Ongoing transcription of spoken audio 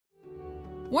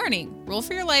Warning, Roll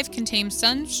for Your Life contains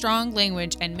some strong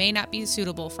language and may not be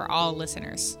suitable for all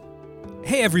listeners.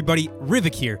 Hey everybody,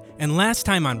 Rivik here, and last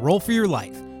time on Roll for Your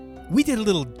Life, we did a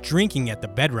little drinking at the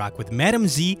Bedrock with Madam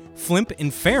Z, Flimp,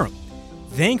 and Ferrum.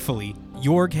 Thankfully,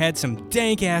 Jorg had some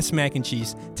dank-ass mac and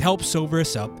cheese to help sober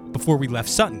us up before we left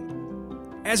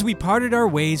Sutton. As we parted our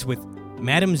ways with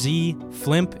Madam Z,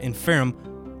 Flimp, and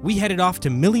Ferrum, we headed off to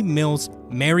Millie Mill's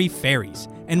Merry Ferries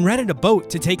and rented a boat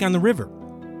to take on the river.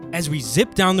 As we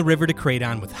zipped down the river to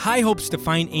Kraton with high hopes to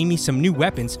find Amy some new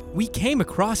weapons, we came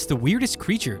across the weirdest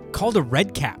creature called a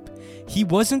redcap. He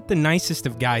wasn't the nicest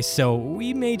of guys, so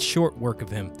we made short work of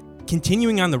him.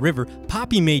 Continuing on the river,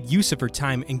 Poppy made use of her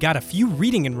time and got a few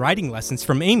reading and writing lessons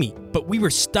from Amy, but we were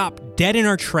stopped dead in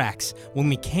our tracks when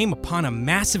we came upon a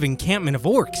massive encampment of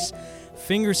orcs.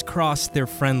 Fingers crossed they're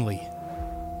friendly.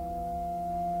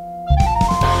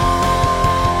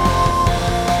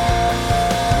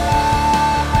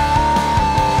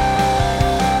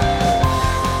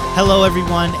 Hello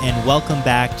everyone, and welcome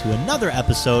back to another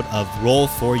episode of Roll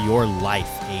for Your Life,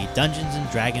 a Dungeons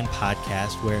 & Dragons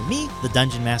podcast where me, the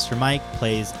Dungeon Master Mike,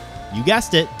 plays, you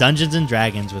guessed it, Dungeons &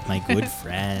 Dragons with my good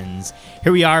friends.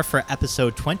 Here we are for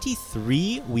episode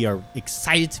 23. We are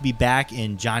excited to be back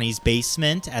in Johnny's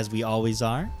basement, as we always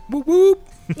are. Whoop whoop!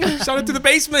 Shout out to the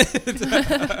basement!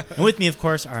 And with me, of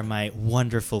course, are my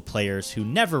wonderful players who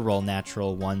never roll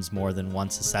natural ones more than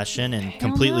once a session and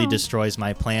completely destroys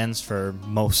my plans for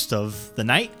most of the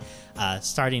night.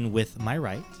 Starting with my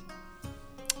right.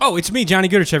 Oh, it's me, Johnny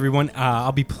Goodrich, everyone.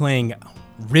 I'll be playing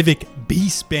Rivik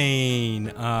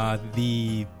Beastbane,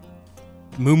 the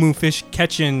moo fish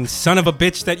catching son of a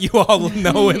bitch that you all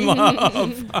know and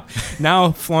love.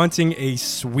 Now flaunting a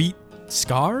sweet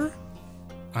scar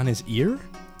on his ear.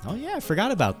 Oh, yeah, I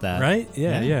forgot about that. Right?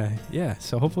 Yeah.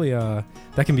 So hopefully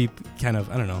that can be kind of,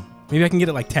 I don't know, maybe I can get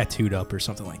it like tattooed up or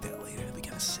something like that later. It'd be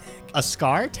kind of sick. A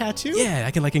scar tattoo? Yeah, I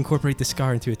can like incorporate the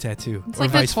scar into a tattoo. It's or like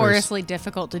vice notoriously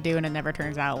difficult to do and it never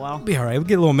turns out well. versa. Be all right. We'll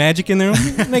get a little magic in there.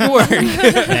 Make it work.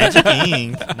 Magic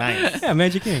ink. Nice. Yeah,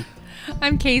 magic ink.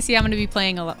 I'm Casey. I'm going to be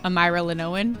playing Amira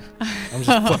Lenoan. I'm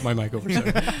just flip my mic over.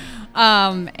 Sorry.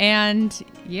 And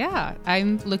yeah,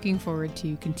 I'm looking forward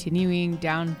to continuing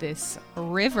down this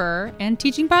river and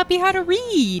teaching Poppy how to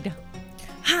read.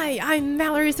 Hi, I'm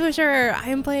Mallory Swisher.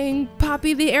 I'm playing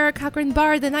Poppy the Eric Cochran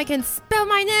Bard, and I can spell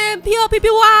my name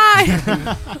P-O-P-P-Y.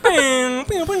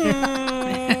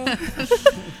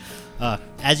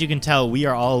 As you can tell, we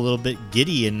are all a little bit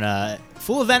giddy and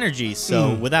full of energy.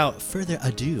 So without further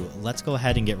ado, let's go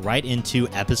ahead and get right into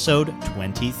episode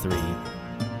 23.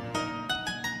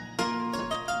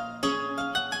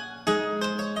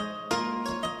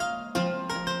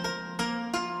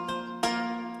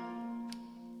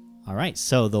 All right,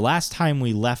 so the last time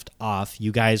we left off,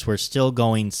 you guys were still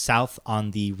going south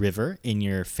on the river in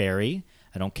your ferry.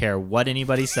 I don't care what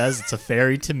anybody says, it's a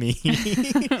ferry to me.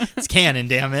 It's canon,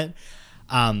 damn it.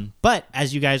 But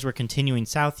as you guys were continuing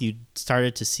south, you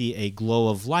started to see a glow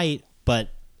of light, but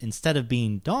instead of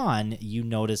being dawn, you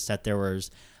noticed that there was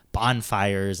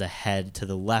bonfires ahead to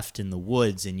the left in the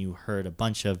woods, and you heard a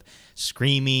bunch of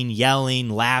screaming, yelling,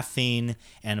 laughing,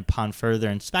 and upon further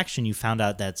inspection, you found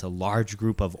out that it's a large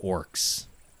group of orcs.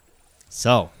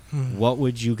 So, what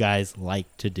would you guys like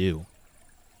to do?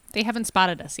 They haven't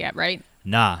spotted us yet, right?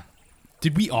 Nah.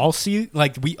 Did we all see?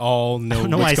 Like we all know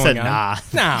No, what's I going said on? nah.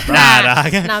 Nah, bro. Nah,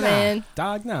 dog. Nah, man.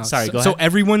 Dog, no. Sorry, go So ahead.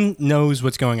 everyone knows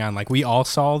what's going on. Like we all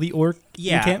saw the orc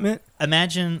encampment.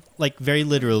 Imagine, like, very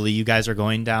literally, you guys are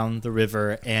going down the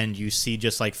river and you see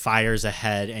just like fires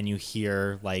ahead, and you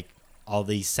hear like all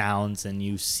these sounds, and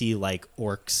you see like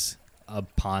orcs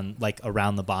upon like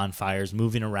around the bonfires,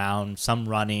 moving around, some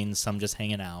running, some just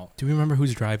hanging out. Do we remember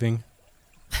who's driving?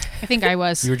 I think I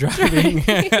was. You were driving.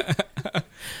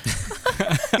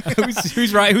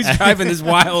 Who's driving this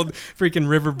wild freaking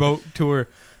riverboat tour?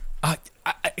 I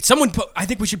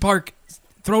think we should park.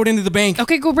 Throw it into the bank.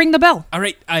 Okay, go ring the bell. All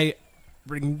right, I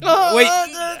don't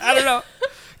know.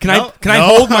 Can I No.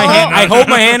 hold my hand? I hold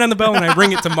my hand on the bell and I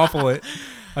ring it to muffle it.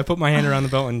 I put my hand around the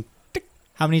bell and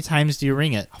How many times do you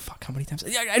ring it? oh fuck, how many times?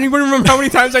 Yeah, anyone remember how many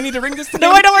times I need to ring this thing?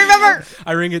 No, I don't remember.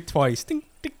 I ring it twice. Ding,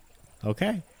 ding.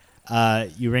 Okay.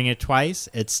 You ring it twice,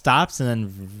 it stops, and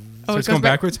then So it it's goes going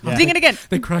backwards. Yeah. Ding it again.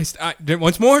 Thank Christ.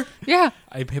 Once more. Yeah.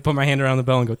 I put my hand around the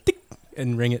bell and go tick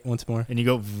and ring it once more. and you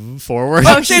go forward.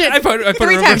 Oh, shit. I put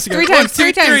Three it times, reverse again. three times,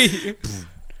 1, 2, three times. 3.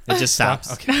 It just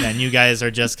stops. Okay. And you guys are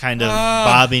just kind of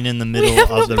bobbing in the middle We have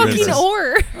of no the fucking river.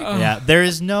 oar. Yeah, there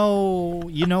is no.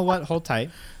 You know what? Hold tight.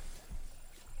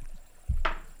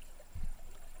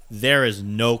 There is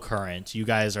no current. You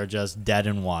guys are just dead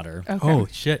in water. Okay. Oh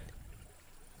shit.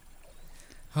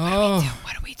 Oh,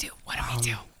 What do we do? What do we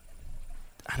do?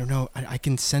 I don't know. I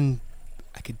could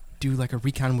do like a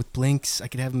recon with Blinks. I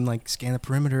could have him like scan the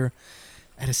perimeter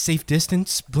at a safe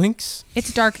distance. Blinks.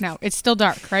 It's dark now. It's still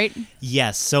dark, right?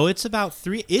 Yes, so it's about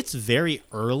 3. It's very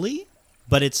early,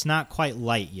 but it's not quite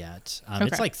light yet. It's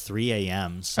Okay. like 3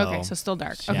 a.m. So Okay, so still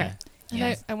dark. yeah. Okay. And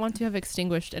Yeah. I want to have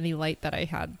extinguished any light that I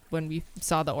had when we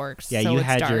saw the orcs. Yeah, so you it's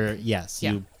had dark. your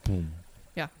you boom.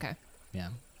 Yeah, okay. Yeah.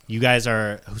 You guys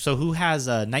are so who has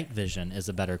night vision is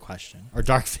a better question. Or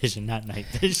dark vision, not night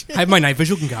vision. I have my night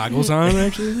vision goggles on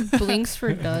actually.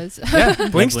 Blinksford does. Yeah,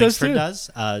 Blinks does Blinkford too. does.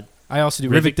 I also do.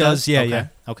 Rivik does. Yeah, okay. yeah.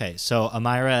 Okay, so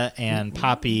Amira and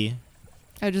Poppy.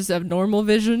 I just have normal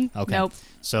vision. Okay. Nope.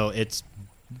 So it's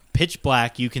pitch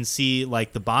black. You can see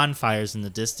like the bonfires in the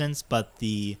distance, but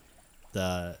the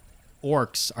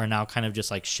orcs are now kind of just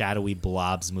like shadowy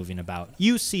blobs moving about.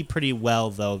 You see pretty well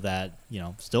though that,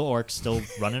 still orcs, still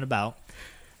running about.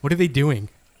 What are they doing?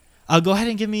 Go ahead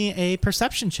and give me a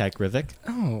perception check, Rivik.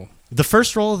 Oh, The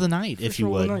first roll of the night, if first you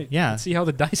roll of would. the night. Yeah. Let's see how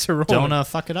the dice are rolling. Don't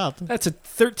fuck it up. That's a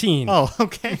 13. Oh,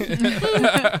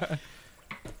 okay.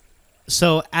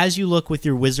 So as you look with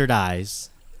your wizard eyes,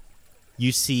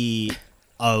 you see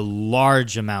a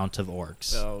large amount of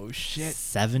orcs. Oh shit.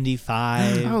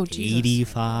 75, Oh, Jesus.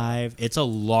 85. It's a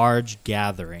large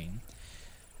gathering.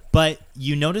 But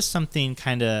you notice something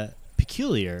kind of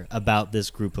peculiar about this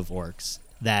group of orcs,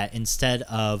 that instead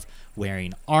of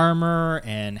wearing armor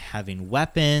and having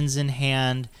weapons in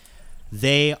hand,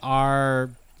 they are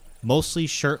mostly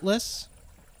shirtless,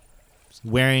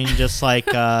 wearing just like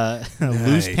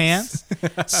loose Nice. pants.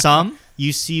 Some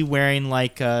you see wearing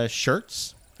like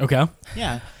shirts. Okay.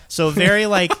 Yeah. So very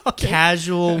like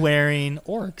casual wearing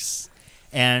orcs.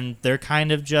 And they're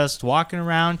kind of just walking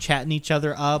around, chatting each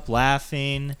other up,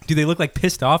 laughing. Do they look like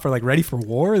pissed off or like ready for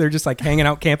war? They're just like hanging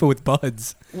out camping with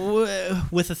buds.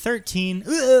 With a 13,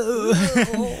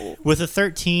 with a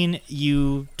 13,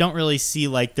 you don't really see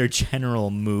like their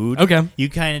general mood. Okay. You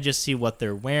kind of just see what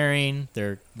they're wearing.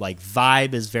 Their like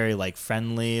vibe is very like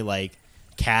friendly, like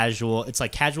casual. It's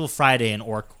like casual Friday in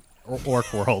orc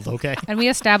world. Okay. And we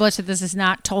established that this is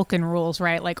not Tolkien rules,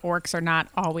 right? Like orcs are not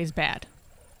always bad.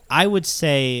 I would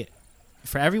say,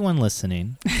 for everyone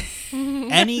listening,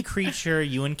 any creature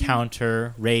you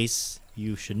encounter, race,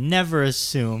 you should never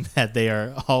assume that they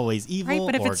are always evil Right,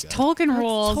 but if or it's good. Tolkien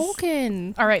rules.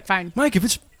 Tolkien. All right, fine. Mike, if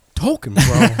it's Tolkien,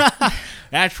 bro.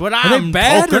 That's what they I'm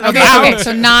bad or talking not? about. Okay,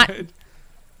 so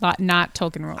not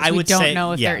Tolkien rules. I we would don't say,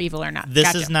 know if yeah, they're evil or not. This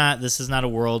Gotcha. is not a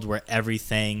world where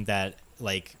everything that,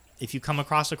 like, if you come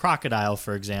across a crocodile,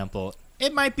 for example,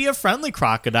 it might be a friendly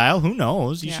crocodile. Who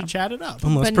knows? You Yeah. should chat it up.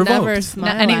 Unless But provoked. never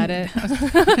smile any- at it.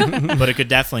 But it could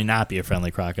definitely not be a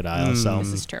friendly crocodile. So, This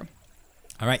is true.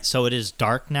 all right. So it is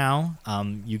dark now.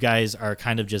 You guys are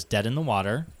kind of just dead in the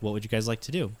water. What would you guys like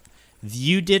to do?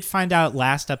 You did find out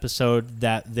last episode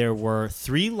that there were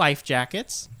 3 life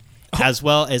jackets, as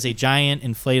well as a giant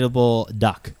inflatable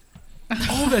duck.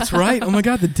 Oh, that's right. Oh my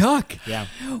God, the duck. Yeah.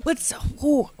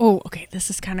 Okay, this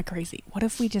is kind of crazy. What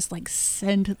if we just like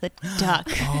send the duck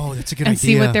Oh, that's a good and idea.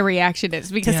 see what their reaction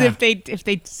is? Because Yeah. if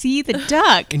they see the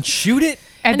duck and shoot it.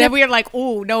 and then we are like,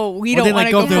 oh no, we Or don't they want like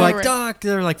to go. go They're like forward. duck.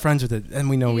 They're like friends with it, and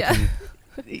we know Yeah. we can.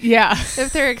 Yeah.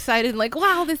 If they're excited, like,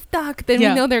 wow, this duck, then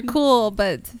Yeah. we know they're cool.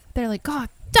 But they're like, oh,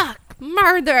 duck,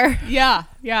 murder. Yeah.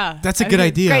 Yeah. That's a I good mean,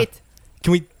 idea. Great.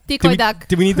 Can we? Decoy duck.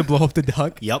 Do we need to blow up the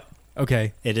duck? Yep.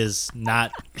 Okay. It is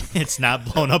not. It's not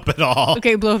blown up at all.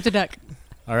 Okay, blow up the duck.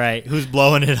 All right. Who's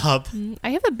blowing it up? I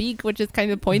have a beak, which is kind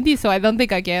of pointy, so I don't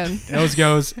think I can. Nose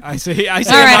goes. I say. All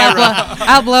right,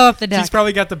 I'll blow up the duck. He's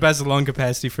probably got the best lung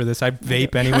capacity for this. I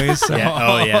vape anyways. So. Yeah.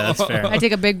 Oh yeah, that's fair. I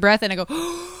take a big breath and I go.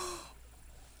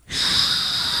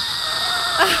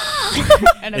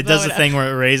 And I It blow does the up. thing where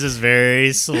it raises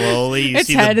very slowly. You Its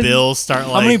see head the is- bill start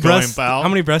How like many going breaths? out. How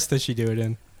many breaths does she do it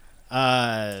in?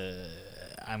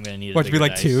 I'm gonna need. What to be bigger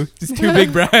like dice. 2? Just 2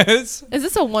 big breaths. Is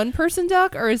this a one-person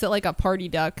duck, or is it like a party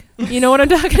duck? You know what I'm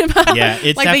talking about? Yeah,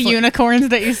 it's Like the definitely- unicorns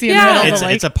that you see in Yeah. the middle of It's the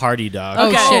lake. it's a party dog. Oh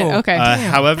Okay. shit! Okay.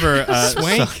 However,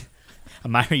 Swank. so,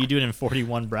 Amira, you do it in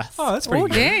 41 breaths. Oh, that's pretty Oh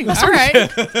good. dang! All right.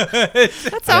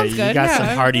 That sounds you good. got yeah. some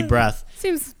hearty breath.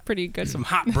 Seems pretty good. Some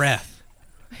hot breath.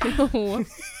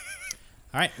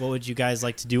 All right, what would you guys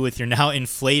like to do with your now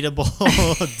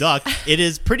inflatable duck? It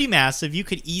is pretty massive. You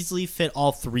could easily fit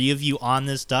all 3 of you on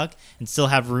this duck and still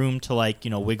have room to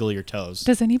wiggle your toes.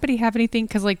 Does anybody have anything?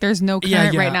 Because like there's no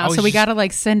current Yeah, right I now, was so we just- gotta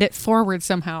like send it forward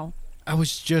somehow. I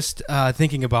was just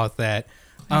thinking about that.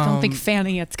 I don't think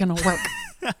fanning it's gonna work.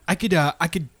 I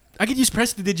could use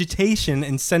prestidigitation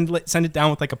and send it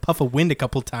down with like a puff of wind a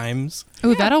couple times.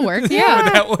 Ooh, that'll work. Would Yeah.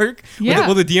 that work? Yeah.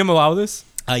 Will the DM allow this?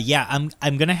 Yeah,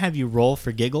 I'm gonna have you roll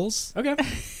for giggles. Okay.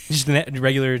 Just a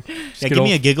regular. Yeah, give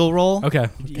me a giggle roll. Okay.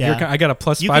 Yeah. I got a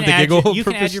 +5 to add giggle. you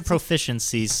can add your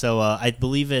proficiency. proficiency, so I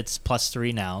believe it's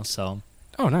 +3 now. So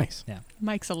Oh, nice.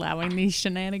 Mike's allowing these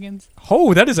shenanigans.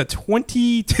 Oh, that is a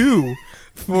 22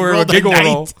 for a rolled a giggle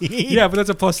roll. 19. Yeah, but that's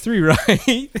a +3,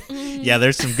 right? yeah,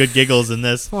 there's some good giggles in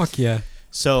this. Fuck yeah.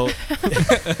 So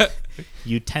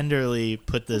you tenderly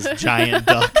put this giant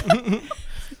duck.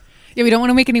 Yeah, we don't want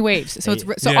to make any waves. So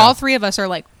Yeah. all three of us are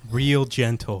like Real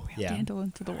gentle. Yeah, gentle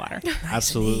into the water.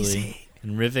 absolutely.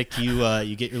 And Rivik,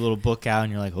 you get your little book out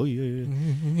and you're like, oh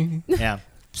yeah, yeah,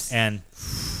 and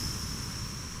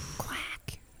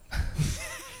Quack.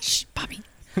 Shh, Bobby.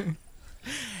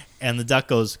 and the duck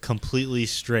goes completely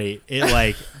straight. It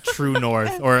like true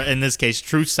north, or in this case,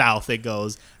 true south. It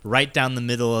goes right down the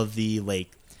middle of the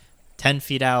lake, 10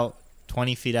 feet out,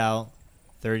 20 feet out,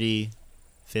 30,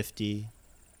 50.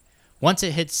 Once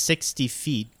it hits 60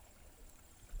 feet,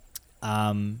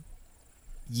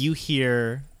 you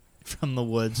hear from the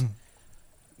woods,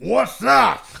 "What's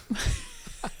that?"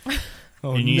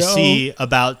 Oh, and you no. see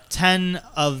about 10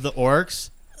 of the orcs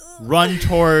run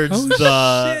towards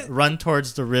run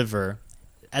towards the river.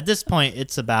 At this point,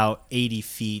 it's about 80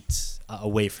 feet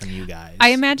away from you guys. I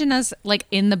imagine us like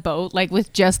in the boat, like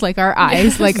with just like our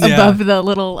eyes, like Yeah. above the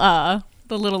little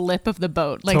lip of the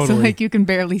boat, like so Totally. like you can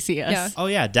barely see us. Yeah. Oh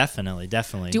yeah, definitely.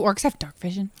 Do orcs have dark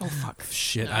vision? Oh fuck.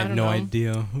 Shit, I I have don't no know.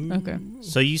 idea. Okay.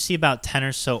 So you see about 10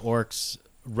 or so orcs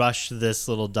rush this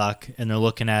little duck, and they're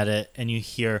looking at it, and you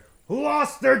hear, "Who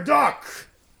lost their duck?"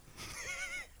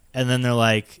 And then they're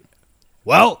like,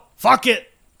 "Well, fuck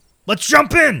it, let's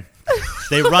jump in."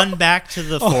 They run back to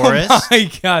the forest. Oh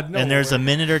my god, no. And there's a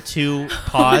minute or two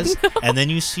pause, and then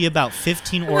you see about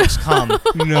 15 orcs come,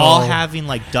 No. all having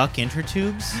like duck inner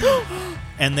tubes,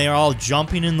 and they're all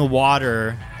jumping in the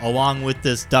water along with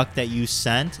this duck that you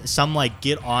sent. Some like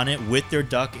get on it with their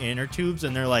duck inner tubes,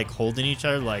 and they're like holding each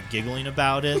other, like giggling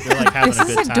about it. They're like having This a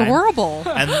good is time. adorable.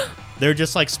 And they're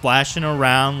just like splashing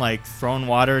around, like throwing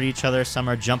water at each other. Some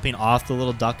are jumping off the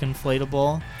little duck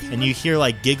inflatable, and you hear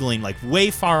like giggling, like way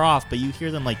far off, but you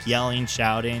hear them like yelling,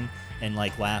 shouting, and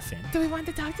like laughing. Do we want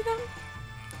to talk to them?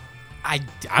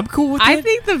 I'm cool with I it.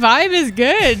 think the vibe is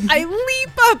good. I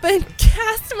leap up and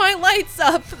cast my lights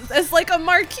up as like a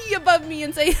marquee above me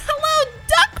and say, "Hello,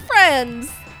 duck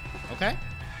friends." Okay.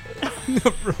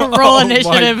 Roll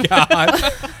initiative. Oh my god.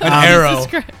 An arrow. Jesus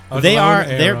Christ. A They lone are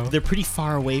arrow. they're pretty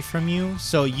far away from you,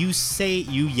 so you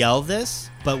yell this,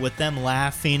 but with them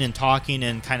laughing and talking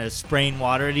and kind of spraying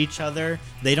water at each other,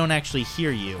 they don't actually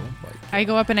hear you. I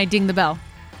go up and I ding the bell.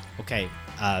 Okay,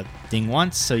 ding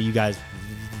once, so you guys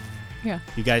Yeah.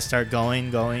 start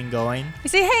going. I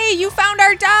say, hey, you found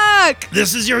our duck.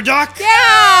 This is your duck?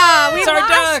 Yeah, we It's our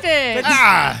lost duck. it.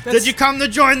 Ah, did you come to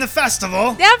join the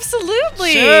festival?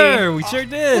 Absolutely. Sure, we sure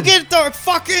did. Get the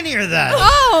fuck in here then.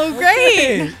 Oh, great.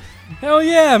 Hey, hell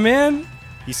yeah, man.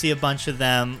 You see a bunch of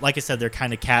them, like I said, they're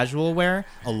kind of casual wear.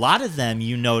 A lot of them,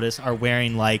 you notice, are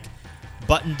wearing like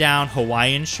button-down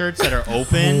Hawaiian shirts that are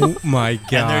open. Oh my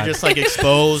god. And they're just like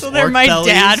exposed. So they're orc my bellies.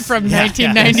 dad from Yeah,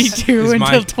 1992 It's until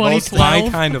my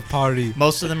 2012. kind of party.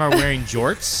 Most of them are wearing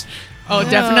jorts. Oh,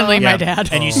 definitely my Yeah. dad.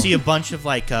 And you see a bunch of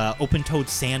like open-toed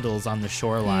sandals on the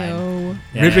shoreline. Ew.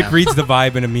 Yeah. Rivik reads the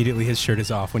vibe and immediately his shirt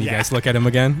is off when you Yeah. guys look at him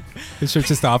again. His shirt's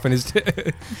just off and his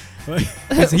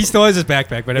he still has his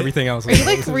backpack, but everything else. Are you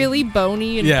like really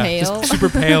bony and yeah, pale? just super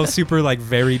pale, super like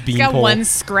very He's got beanpole. one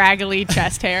scraggly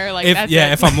chest hair. Like If that's yeah,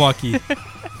 it. if I'm lucky.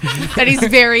 that he's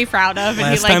very proud of, and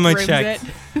Last he like time I grooms checked. it.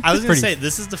 I was going to Pretty- say,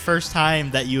 this is the first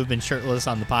time that you have been shirtless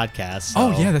on the podcast. So.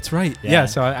 Oh yeah, that's right. Yeah. Yeah,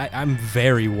 so I'm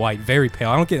very white, very pale.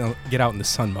 I don't get out in the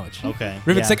sun much. Okay.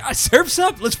 Rivik's yeah. like, surf's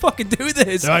up. Let's fucking do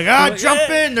this. They're like, I'm jump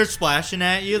 "Yeah." in. They're splashing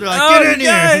at you. They're like, Oh, get in you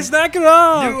guys, knock it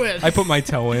off. Do it. I put my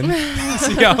toe in.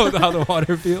 See how the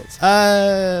water feels.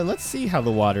 here. Let's see how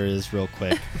the water is real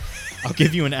quick. I'll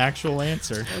give you an actual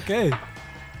answer. Okay.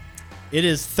 It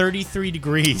is 33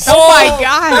 degrees. Oh my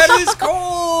gosh. That is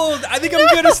cold. I think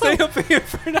I'm gonna stay up here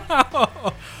for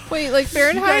now. Wait, like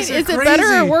Fahrenheit? guys are Is it better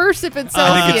or crazy. worse if it's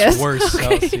I think Celsius? it's worse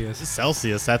Celsius.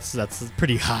 Celsius. That's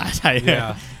pretty hot.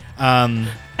 Yeah.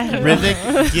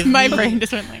 Rivik, give My me, brain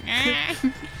just went like. "Ah."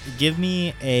 give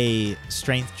me a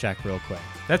strength check real quick.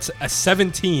 That's a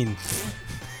 17.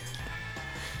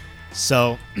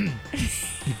 So you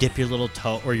dip your little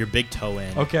toe or your big toe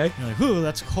in. Okay. You're like, ooh,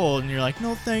 that's cold. And you're like,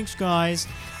 no, thanks, guys.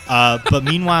 But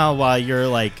meanwhile, while you're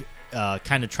like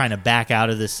kind of trying to back out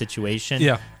of this situation,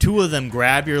 Yeah. two of them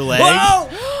grab your leg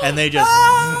and they just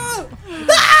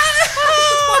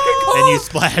and you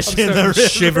splash in the river.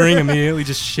 Shivering immediately,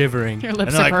 just shivering. Your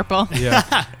lips And are they're like- purple.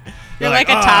 Yeah. You're like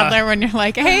a toddler when you're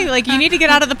like, hey, like you need to get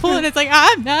out of the pool, and it's like,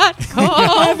 I'm not cold.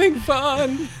 Having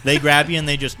fun. They grab you and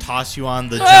they just toss you on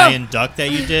the giant duck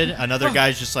that you did. Another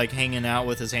guy's just like hanging out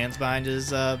with his hands behind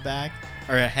his back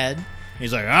or head.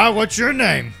 He's like, what's your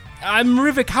name? I'm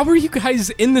Rivik. How are you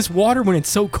guys in this water when it's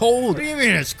so cold? What do you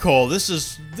mean it's cold? This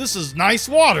is nice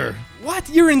water. What?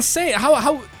 You're insane.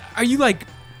 How are you like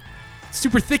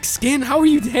super thick skin? How are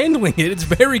you handling it? It's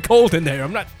very cold in there.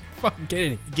 I'm not fucking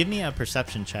kidding. Give me a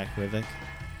perception check, Rivik.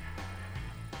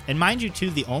 And mind you,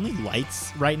 too, the only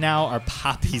lights right now are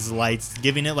Poppy's lights,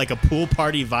 giving it like a pool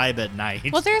party vibe at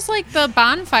night. Well, there's like the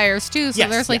bonfires too, so Yes,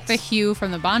 there's like the yes. hue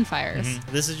from the bonfires.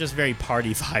 This is just very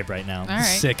party vibe right now. All right.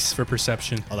 6 for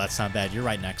perception. Oh, that's not bad. You're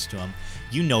right next to him.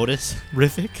 You notice,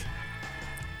 Rivik,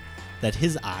 that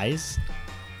his eyes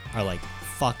are like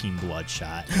fucking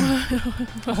bloodshot.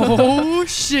 Oh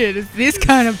shit! It's this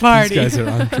kind of party. These guys are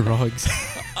on drugs.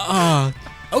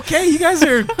 Okay, you guys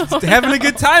are having a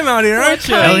good time out here, aren't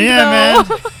you? Hell yeah,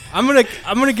 man. I'm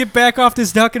gonna get back off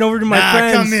this duck and over to my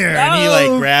friends. Come here. And he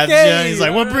like grabs you and he's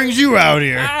like, what brings you out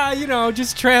here?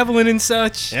 Just traveling and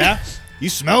such. Yeah? You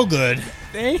smell good.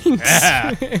 Thanks.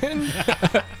 Yeah.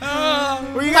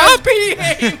 Where you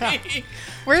Poppy!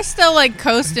 We're still like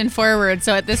coasting forward,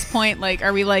 so at this point, like,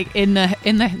 are we like in the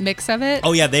mix of it?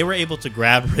 Oh, yeah, they were able to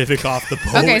grab Rivik off the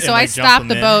boat. Okay, and, so like, I jump stopped him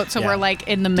the in. boat, so Yeah. we're like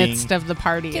in the midst of the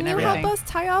party Can and you everything. help us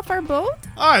tie off our boat?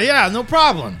 Oh, yeah, no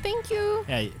problem. Thank you.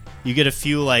 Yeah, you get a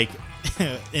few, like,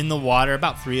 in the water,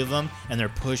 about 3 of them, and they're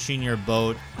pushing your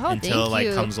boat Oh, until it, thank like,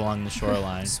 you. comes along the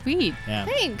shoreline. Sweet. Yeah.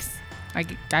 Thanks.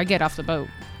 I get off the boat.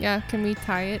 Yeah, can we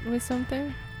tie it with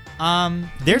something?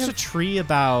 There's a tree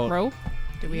about... Rope?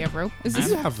 Do we have rope? Is I this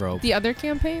do have rope. the other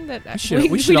campaign that We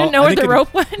we should all- didn't know I where think the it-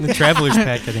 rope went? In the traveler's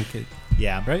pack, I think.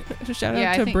 Yeah. Right? Shout Yeah,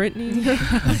 I out to think- Brittany.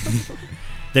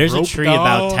 There's a Rope tree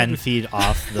about dog. 10 feet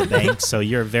off the bank, so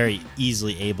you're very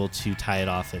easily able to tie it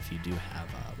off if you do have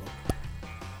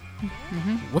rope.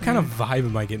 What kind of vibe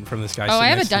am I getting from this guy? Oh, I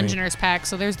have a sitting next to me? Dungeoner's pack,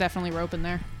 so there's definitely rope in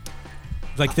there.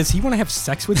 Like, does he want to have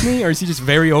sex with me, or is he just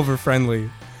very over friendly?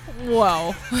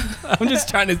 Whoa. I'm just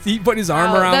trying to. He put his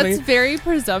arm around That's me. very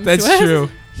presumptuous. That's true.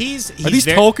 He's Are these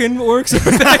Tolkien orcs?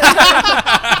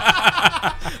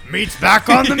 Meat's back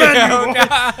on the Oh,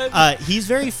 God. He's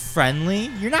very friendly.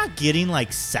 You're not getting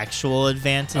like sexual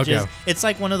advantages. Okay. It's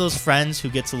like one of those friends who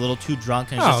gets a little too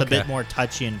drunk and is Oh, just a okay. bit more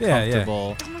touchy and Yeah, yeah.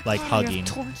 comfortable, like hugging.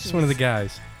 Just one of the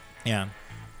guys. Yeah.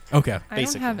 Okay. I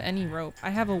Basically. don't have any rope. I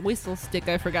have a whistle stick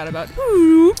I forgot about.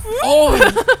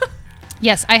 Oh,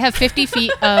 Yes, I have 50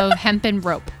 feet of hempen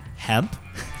rope. Hemp?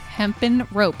 Hempen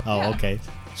rope. Oh, Yeah. okay.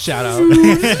 shout out.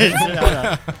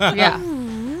 Yeah.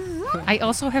 I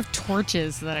also have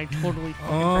torches that I totally fucking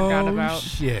forgot about.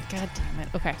 Shit. God damn it.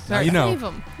 Okay. Now Sorry. you know. Save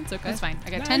 'em. It's okay. That's fine. I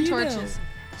got Now 10 you know. torches.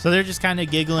 So they're just kind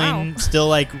of giggling, Wow. still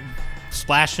like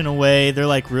splashing away. They're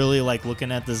like really like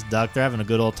looking at this duck. They're having a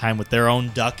good old time with their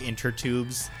own duck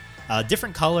intertubes.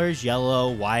 Different colors, yellow,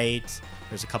 white.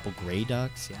 There's a couple gray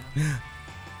ducks. Yeah.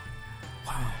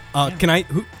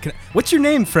 What's your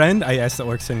name, friend? I asked the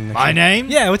orc sitting next to My me. name?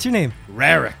 Yeah, what's your name?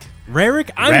 Rarik. Rarik?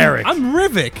 Rarik. I'm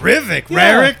Rivik. Rivik.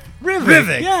 Yeah. Rarik.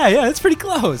 Rivik. Yeah, that's pretty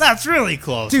close. That's really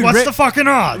close. Dude, What's the fucking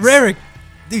odds? Rarik.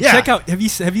 Dude, Yeah. check out. Have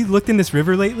you looked in this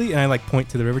river lately? And I like point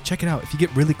to the river. Check it out. If you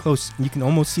get really close, you can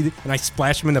almost see it. And I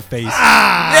splash him in the face.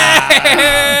 Ah!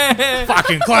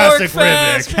 Fucking classic Orc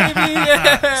fest, Rivik. baby,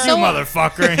 yeah. You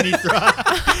motherfucker. And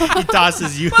he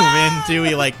tosses you in too.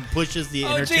 He like pushes the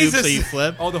inner tube so you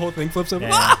flip. Oh, the whole thing flips over.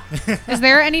 Yeah. Is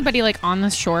there anybody like on the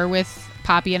shore with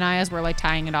Poppy and I as we're like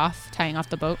tying off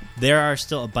the boat? There are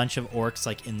still a bunch of orcs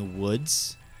like in the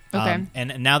woods. Okay.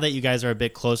 And now that you guys are a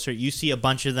bit closer, you see a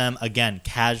bunch of them, again,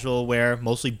 casual wear,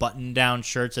 mostly button-down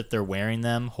shirts if they're wearing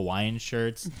them, Hawaiian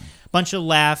shirts. Bunch of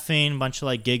laughing, bunch of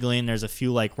like giggling. There's a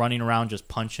few like running around just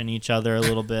punching each other a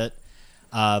little bit.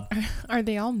 Are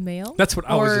they all male? That's what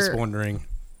I was just Or- wondering.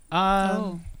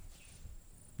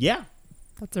 Yeah.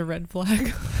 That's a red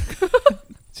flag. Just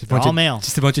a They're bunch all of, male.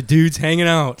 Just a bunch of dudes hanging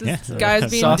out. Yeah. Guys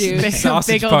being Sausage. dudes.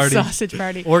 Sausage Big old party. sausage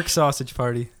party. Orc sausage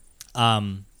party.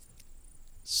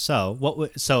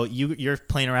 So you're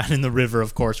playing around in the river,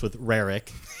 of course, with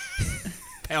Rarik.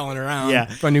 Palling around.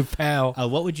 Yeah. My new pal.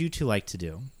 What would you two like to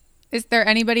do? Is there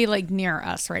anybody like near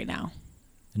us right now?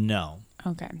 No.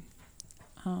 Okay.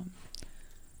 I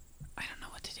don't know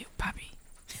what to do, Poppy.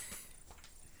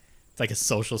 It's like a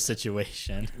social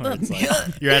situation where it's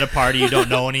like you're at a party, you don't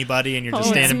know anybody, and you're just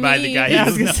standing by the me. guy Yeah, I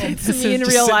you was gonna know. say, it's me in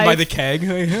Just real sitting by life. the keg.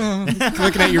 Like, yeah,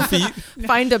 looking at your feet.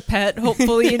 Find a pet,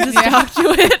 hopefully, and just talk to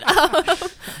it.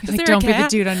 Is Like, there a don't be the cat?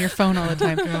 dude on your phone all the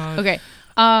time. Okay.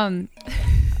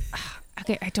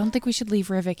 Okay, I don't think we should leave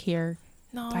Rivik here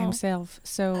No. by himself.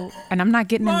 So, and I'm not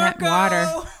getting in that water.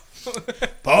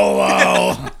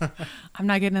 Polo. I'm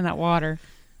not getting in that water.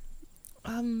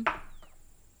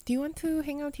 Do you want to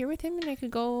hang out here with him, and I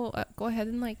could go ahead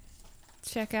and like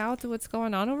check out what's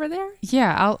going on over there?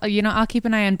 Yeah, I'll keep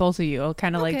an eye on both of you. I'll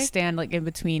kind of like Okay. stand like in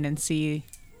between and see,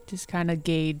 just kind of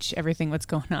gauge everything what's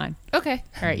going on. Okay.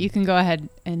 All right, you can go ahead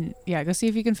and go see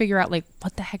if you can figure out like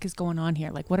what the heck is going on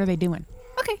here. Like, what are they doing?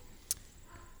 Okay.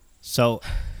 So,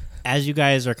 as you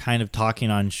guys are kind of talking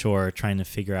on shore, trying to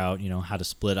figure out, how to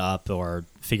split up or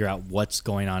figure out what's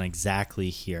going on exactly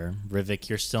here, Rivik,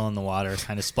 you're still in the water,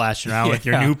 kind of splashing around with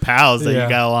your Yeah. new pals that Yeah. you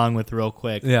got along with real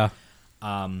quick. Yeah.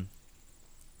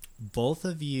 Both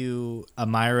of you,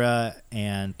 Amira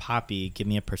and Poppy, give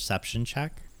me a perception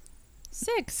check.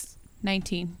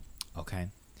 19. Okay.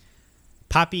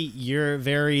 Poppy, you're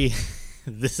very...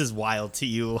 this is wild to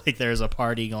you. Like, there's a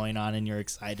party going on and you're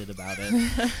excited about it.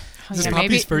 Oh, This is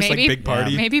Poppy's first like big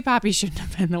party. Maybe Poppy shouldn't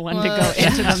have been the one to go What?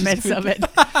 into the midst of it.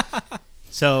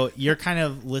 So you're kind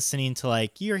of listening to,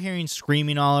 like, you're hearing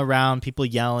screaming all around, people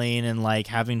yelling and, like,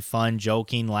 having fun,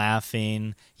 joking,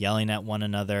 laughing, yelling at one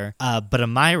another. But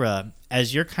Amira,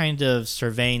 as you're kind of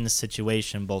surveying the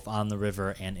situation both on the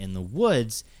river and in the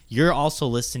woods, you're also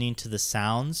listening to the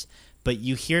sounds, but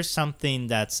you hear something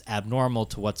that's abnormal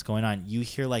to what's going on. You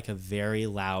hear, like, a very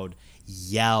loud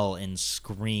yell and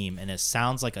scream, and it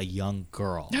sounds like a young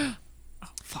girl.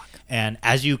 And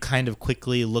as you kind of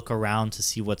quickly look around to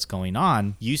see what's going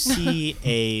on, you see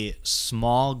a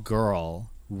small girl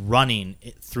running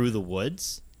through the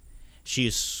woods. She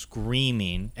is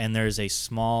screaming, and there's a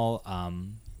small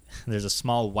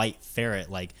white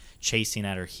ferret like chasing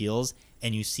at her heels,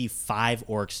 and you see 5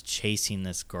 orcs chasing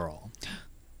this girl.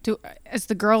 Is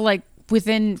the girl like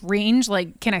within range?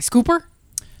 Like, can I scoop her?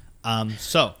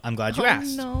 So I'm glad you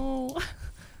asked. No.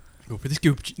 Go for the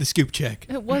scoop check.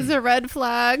 It was a red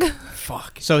flag.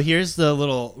 Fuck. So here's the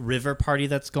little river party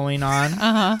that's going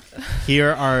on. Here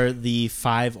are the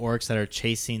 5 orcs that are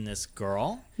chasing this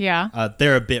girl. Yeah.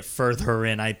 They're a bit further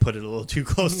in. I put it a little too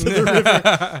close to the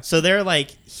river. So they're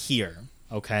like here,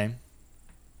 okay?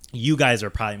 You guys are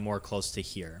probably more close to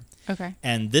here. Okay.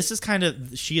 And this is kind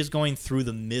of, she is going through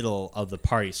the middle of the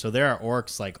party. So there are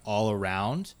orcs like all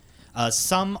around.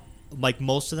 Some, like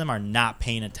most of them, are not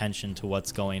paying attention to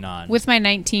what's going on. With my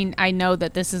 19, I know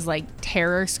that this is like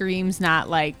terror screams, not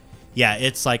like, Yeah,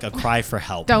 it's like a cry for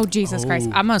help. oh, Jesus Christ.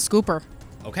 I'm going to scoop her.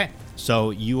 Okay.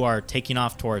 So you are taking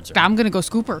off towards her. I'm going to go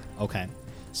scoop her. Okay.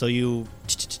 So you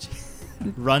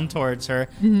run towards her.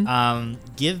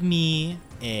 Give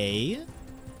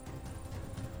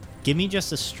me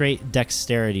just a straight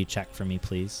dexterity check for me,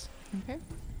 please. Okay.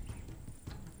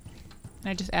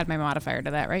 I just add my modifier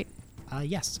to that, right?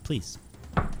 Yes, please.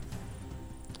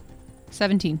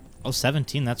 17. Oh,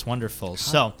 17. That's wonderful.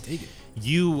 So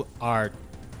you are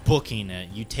booking it.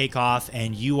 You take off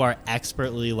and you are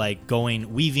expertly like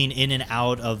weaving in and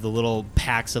out of the little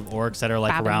packs of orcs that are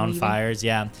like Bobbing, around weaving. fires.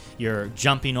 Yeah. You're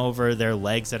jumping over their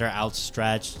legs that are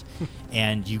outstretched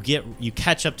and you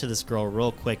catch up to this girl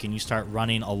real quick and you start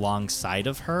running alongside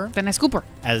of her Then I scoop her.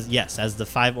 as the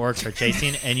 5 orcs are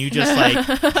chasing and you just like,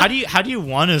 how do you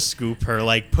want to scoop her?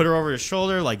 Like put her over your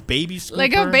shoulder, like baby scoop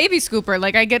Like her? a baby scooper.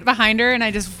 Like I get behind her and I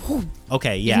just, whoo.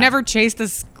 Okay. Yeah. You've never chased a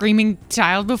screaming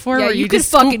child before? Yeah, where you you could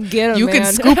just fucking get 'em, You man. can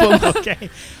scoop them. Okay.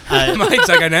 Mike's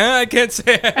like, nah, I can't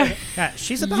say it. Yeah,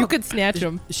 she's about You could snatch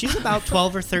him. She's about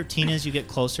 12 or 13 as you get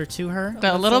closer to her.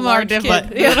 A little more large difficult.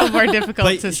 kid. A little more difficult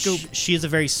But to scoop. she is a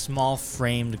very small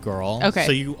framed girl. Okay.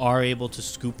 So you are able to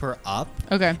scoop her up.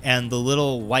 Okay. And the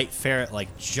little white ferret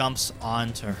like jumps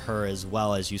onto her as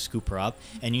well as you scoop her up.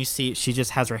 And you see she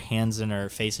just has her hands in her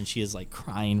face and she is like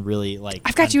crying really like.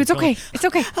 I've got you. It's okay. It's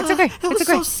okay. It's okay. It's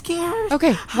okay. Scared.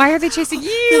 Okay. Why are they chasing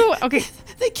you? Okay.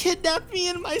 They kidnapped me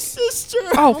and my sister.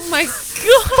 Oh my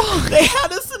God. They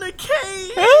had us in a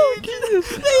cage. Oh,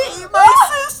 They ate my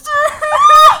sister.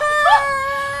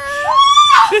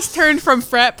 This turned from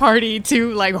frat party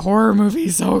to like horror movie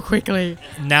so quickly.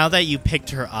 Now that you picked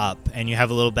her up and you have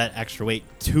a little bit extra weight,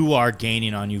 2 are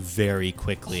gaining on you very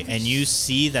quickly. And you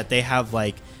see that they have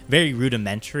like very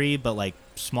rudimentary but like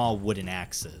small wooden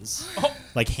axes.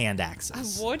 Like hand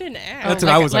axes. Wooden axe. That's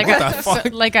what I was like, what the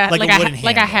fuck? Like a wooden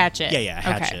like a handle. hatchet. Yeah,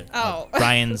 hatchet. Oh.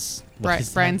 Brian's what is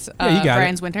that? Brian's Yeah, you got it.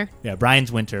 Brian's Winter. Yeah,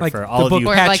 Brian's Winter Like for the all of book you.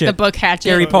 Or like the book Hatchet.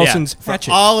 Gary Paulson's For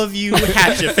Hatchet. all of you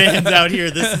Hatchet fans out here,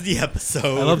 this is the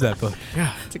episode. I love that book.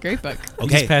 Yeah. It's a great book. He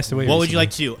Okay, just passed away what would you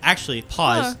recently. like to do? Actually,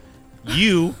 pause.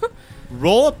 You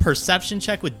roll a perception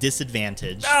check with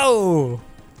disadvantage. Oh.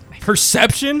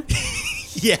 Perception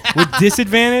Yeah. with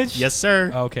disadvantage? Yes,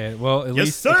 sir. Okay. Well, at Yes,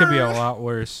 least it could be a sir. lot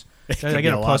worse. could I be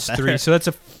get a lot plus better. 3, so that's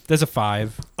a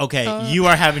 5. Okay, you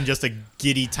are having just a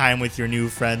giddy time with your new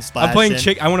friend Splash. I'm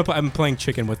playing I'm playing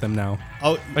chicken with them now.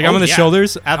 Oh, Like I'm on the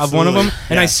shoulders of one of them,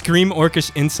 and I Yeah. scream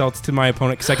Orcish insults to my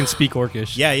opponent because I can speak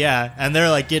Orcish. Yeah, and they're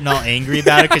like getting all angry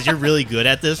about it because you're really good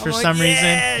at this for I'm like, some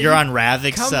 "Yeah, reason. You're on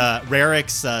Ravik's, come-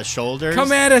 Rarik's shoulders.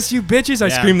 Come at us, you bitches! I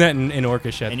Yeah. scream that in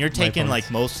Orcish at And you're my taking opponents.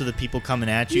 like most of the people coming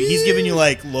at you. He's giving you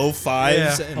like low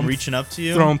fives Yeah, and I'm reaching up to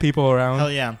you. throwing people around.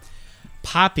 Hell yeah.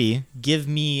 Poppy, give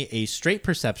me a straight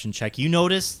perception check. You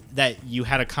noticed that you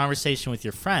had a conversation with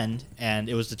your friend, and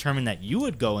it was determined that you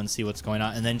would go and see what's going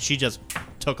on, and then she just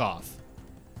took off.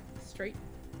 Straight.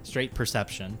 Straight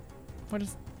perception. What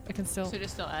is? I can still. So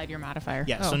just still add your modifier.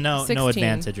 Yeah, Oh, so no 16.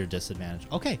 advantage or disadvantage.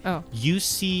 Okay. Oh. You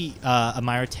see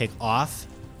Amira take off,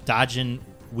 dodging,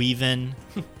 weaving,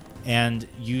 and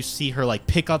you see her like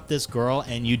pick up this girl,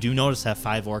 and you do notice that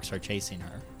 5 orcs are chasing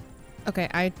her. Okay,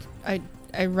 I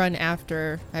run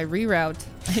after. I reroute.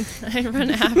 I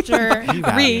run after.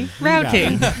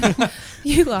 Rerouting.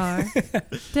 You are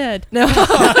dead. No.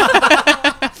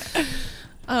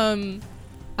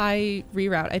 I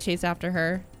reroute. I chase after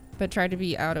her, but try to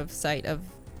be out of sight of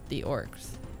the orcs.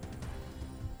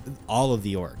 All of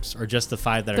the orcs, or just the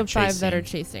 5 that are The chasing? 5 that are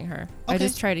chasing her. I Okay.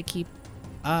 just try to keep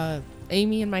Uh,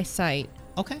 Amy in my sight.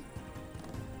 okay.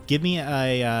 Give me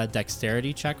a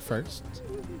dexterity check first.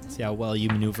 See how well you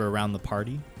maneuver around the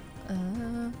party.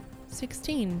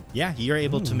 16. Yeah, you're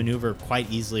able to maneuver quite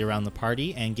easily around the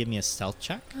party, and give me a stealth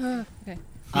check. Okay.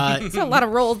 Uh, It's a lot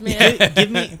of rolls, man.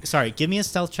 give me a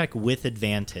stealth check with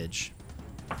advantage,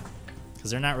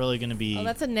 because they're not really going to be. Oh,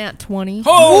 that's a nat 20.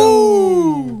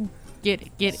 Oh! Get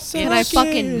it. Can I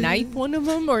fucking knife one of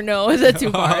them or no? Is that too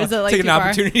far? Is it like Take too an far?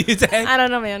 opportunity attack. I don't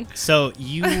know, man. So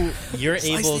you're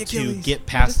able the to Achilles. get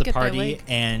past Just the get that party, leg.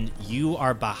 and you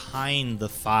are behind the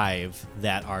 5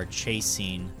 that are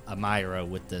chasing Amira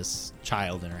with this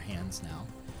child in her hands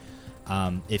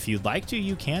now. If you'd like to,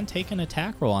 you can take an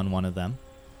attack roll on one of them.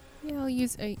 Yeah, I'll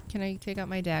use. Can I take out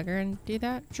my dagger and do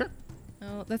that? Sure.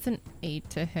 Oh, that's an 8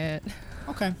 to hit.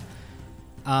 Okay.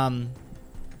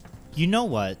 You know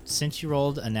what? Since you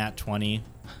rolled a nat 20,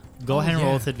 go ahead and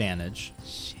roll yeah. with advantage.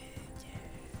 Shit,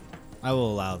 yeah. I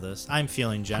will allow this. I'm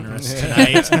feeling generous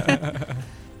tonight.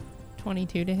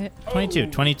 22 to hit.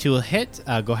 22 will hit.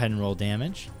 Go ahead and roll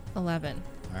damage. 11.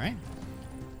 All right.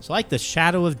 So like the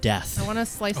shadow of death. I want to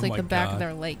slice Oh like my the back of God.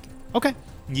 their leg. Okay.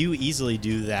 You easily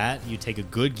do that. You take a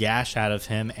good gash out of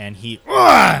him, and he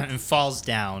and falls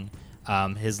down.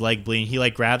 His leg bleeding. He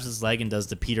like grabs his leg and does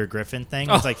the Peter Griffin thing.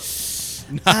 It's like,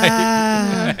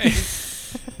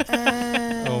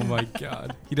 Oh my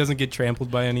god. He doesn't get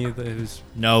trampled by any of those.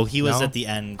 no, he was No? at the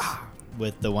end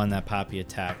with the one that Poppy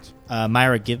attacked.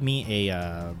 Myra, give me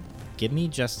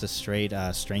just a straight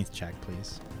strength check,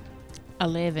 please.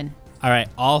 11. All right,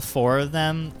 all 4 of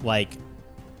them like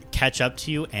catch up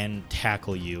to you and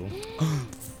tackle you,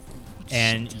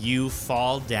 and you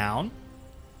fall down,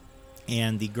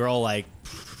 and the girl like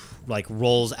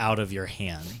rolls out of your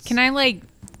hands. Can I like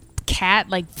cat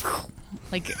like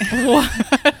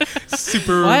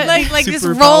Super. what? Like just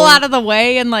super roll power. out of the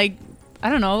way and like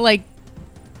I don't know, like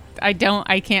I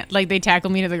can't like they tackle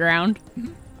me to the ground.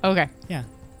 Okay. Yeah,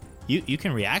 you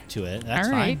can react to it. That's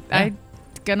All right. fine. Yeah. I'm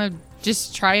gonna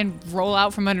just try and roll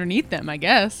out from underneath them, I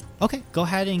guess. Okay, go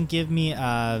ahead and give me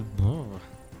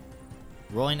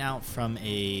rolling out from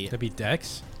a. That'd be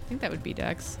Dex. I think that would be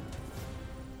Dex.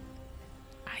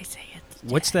 I say it.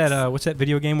 What's that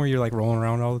video game where you're like rolling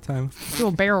around all the time? Do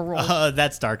a barrel roll.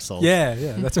 That's Dark Souls. Yeah,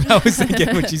 that's what I was thinking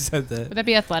when you said that. Would that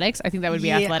be athletics? I think that would be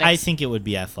Yeah, athletics. I think it would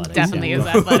be athletics. Definitely yeah. is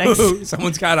athletics.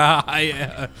 Someone's got a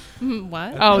high.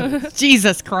 What? Oh,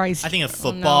 Jesus Christ. I think of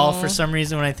football no. for some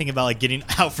reason when I think about like getting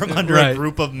out from under Right. a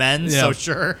group of men. Yeah. So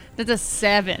sure. That's a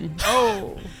 7.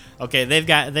 Oh. Okay, they've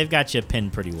got you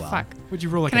pinned pretty well. Fuck. Would you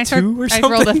roll like Can a I start? 2 or I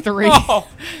something? rolled a 3. Oh.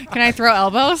 Can I throw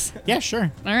elbows? Yeah,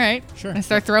 sure. All right. Sure. I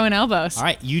start throwing elbows. All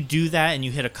right, you do that, and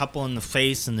you hit a couple in the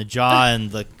face and the jaw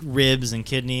and the ribs and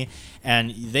kidney,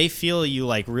 and they feel you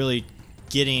like really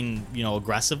getting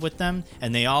aggressive with them,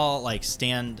 and they all like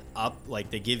stand up,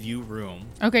 like they give you room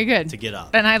Okay, good. to get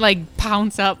up. Then I like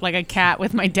pounce up like a cat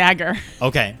with my dagger.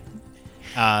 Okay.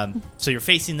 So you're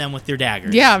facing them with your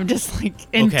daggers. Yeah, I'm just like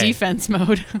in Okay. defense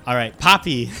mode. All right,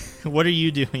 Poppy, what are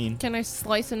you doing? Can I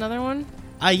slice another one?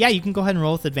 Yeah, you can go ahead and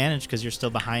roll with advantage because you're still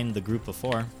behind the group of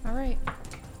 4. All right.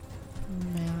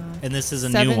 And this is a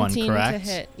new one, 17 correct?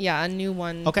 to hit. Yeah, a new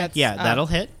one. Okay, that's yeah, up. that'll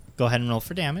hit. Go ahead and roll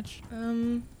for damage.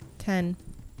 10.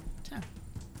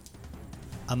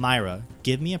 Amira,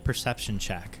 give me a perception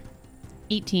check.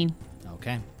 18.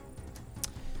 Okay.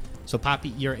 So, Poppy,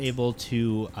 you're able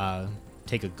to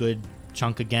take a good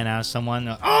chunk again out of someone.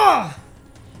 Ah!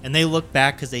 And they look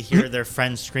back because they hear their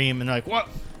friend scream, and they're like, "What?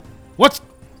 What's?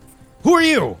 Who are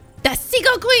you?" The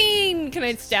Seagull Queen! Can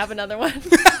I stab another one?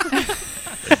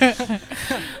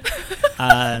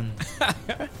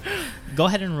 Go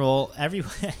ahead and roll.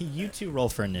 You two roll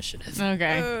for initiative.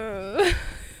 Okay.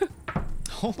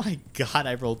 Oh my god,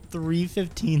 I rolled 3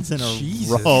 15s in a Jesus.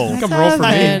 row. I think I'm roll for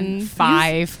me. 7.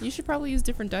 5. You should probably use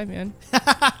different die, man.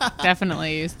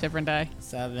 Definitely use different die.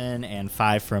 7 and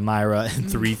 5 for Amira and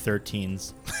 3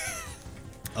 13s.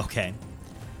 Okay.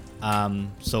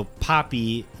 So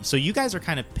Poppy, so you guys are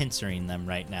kind of pincering them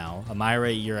right now.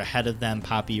 Amira, you're ahead of them.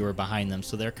 Poppy, you were behind them.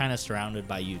 So they're kind of surrounded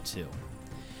by you two.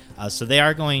 So they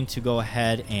are going to go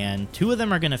ahead and 2 of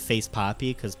them are going to face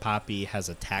Poppy because Poppy has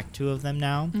attacked 2 of them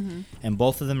now. Mm-hmm. And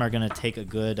both of them are going to take a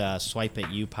good swipe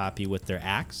at you, Poppy, with their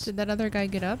axe. Did that other guy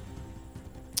get up?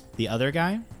 The other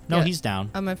guy? No, Yeah. he's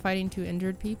down. Am I fighting 2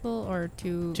 injured people or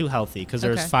 2? 2 healthy because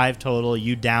there's Okay. 5 total.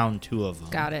 You down 2 of them.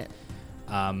 Got it.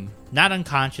 Not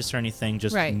unconscious or anything,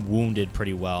 just Right. wounded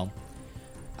pretty well.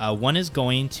 One is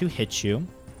going to hit you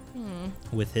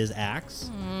with his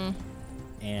axe.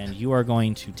 And you are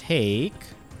going to take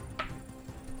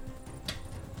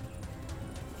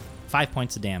 5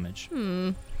 points of damage.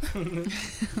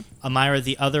 Amira,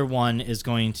 the other one is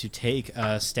going to take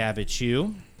a stab at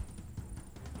you.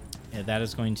 And that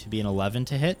is going to be an 11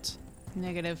 to hit.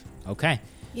 Negative. Okay.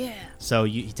 Yeah. So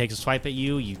he takes a swipe at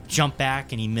you, you jump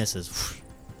back, and he misses.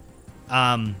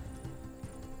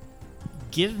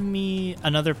 Give me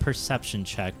another perception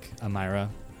check, Amira.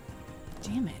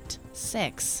 Damn it.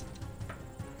 6.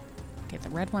 Okay, the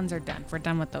red ones are done. We're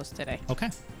done with those today. Okay.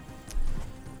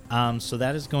 So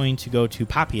that is going to go to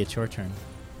Poppy. It's your turn.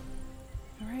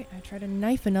 All right. I try to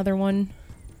knife another one.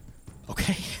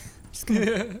 Okay. Just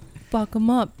gonna fuck him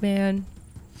up, man.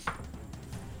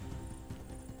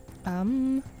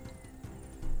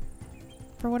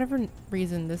 For whatever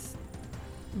reason,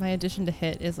 my addition to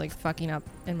hit is like fucking up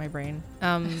in my brain.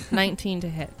 19 to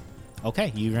hit.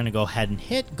 Okay, you're going to go ahead and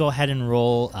hit. Go ahead and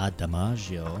roll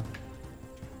Damaggio.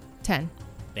 10.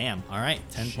 Bam. All right,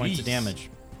 10 points of Jeez. damage.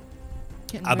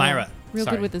 Getting Amira. real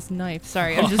Sorry. good with this knife.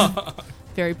 Sorry, I'm just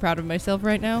very proud of myself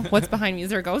right now. What's behind me? Is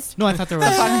there a ghost? No, I thought there was...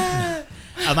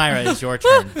 Amira, it's your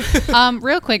turn.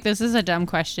 Real quick, this is a dumb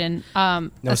question. No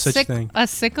a such thing. A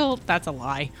sickle? That's a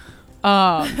lie.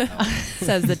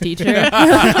 Says the teacher. you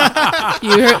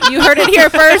heard it here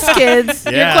first, kids.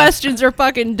 Your Yeah. questions are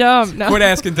fucking dumb. No. Quit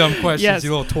asking dumb questions, Yes.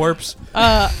 you little twerps.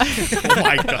 Oh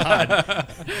my god.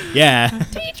 Yeah.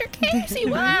 Teacher can't see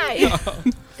why.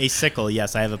 A sickle,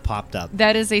 yes, I have it popped up.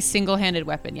 That is a single-handed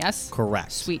weapon, yes?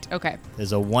 Correct. Sweet. Okay.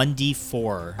 There's a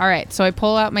 1d4. All right, so I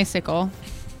pull out my sickle.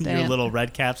 Your little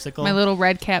red capsicle. My little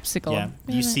red capsicle. Yeah.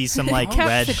 You see some like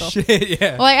red. Capsicle. Shit,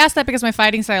 yeah. Well, I asked that because my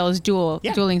fighting style is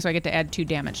Yeah. dueling, so I get to add 2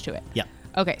 damage to it. Yeah.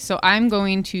 Okay, so I'm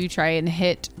going to try and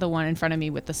hit the one in front of me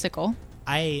with the sickle.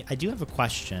 I do have a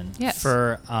question. Yes.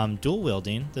 For dual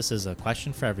wielding, this is a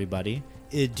question for everybody.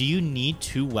 Do you need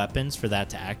 2 weapons for that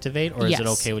to activate, or is it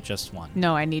Yes. okay with just 1?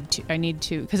 No, I need 2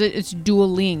 because it's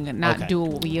dueling, not Okay.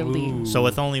 dual wielding. Ooh. So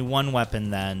with only 1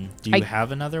 weapon, then do you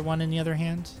have another one in the other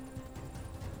hand?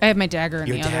 I have my dagger in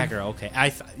Your the other. dagger. Okay.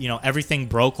 everything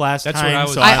broke last That's time. what I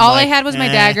was- so I, I'm all like, I had was my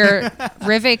eh. dagger.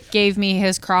 Rivik gave me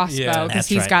his crossbow Yeah. because That's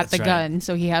he's right, got the that's right. gun,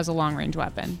 so he has a long range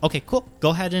weapon. Okay, cool.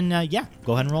 Go ahead and go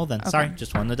ahead and roll then. Okay. Sorry,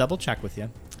 just wanted to double check with you.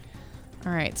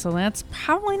 All right, so that's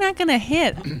probably not gonna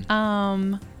hit.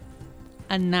 A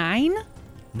 9.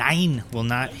 9 will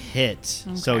not hit.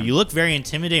 So Okay. you look very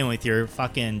intimidating with your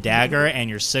fucking dagger and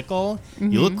your sickle.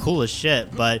 You look cool as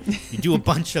shit, but you do a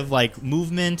bunch of like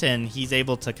movement and he's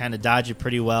able to kind of dodge it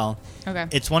pretty well. Okay.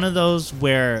 It's one of those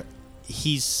where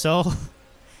he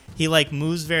like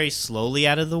moves very slowly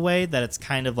out of the way that it's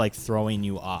kind of like throwing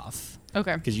you off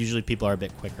Okay. because usually people are a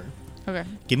bit quicker. Okay.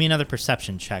 Give me another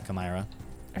perception check, Amira.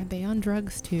 Are they on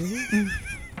drugs too?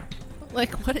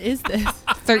 Like, what is this?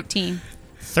 13.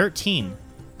 13.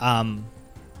 Well,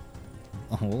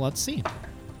 let's see. All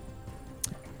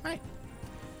right.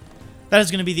 That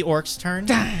is going to be the orc's turn.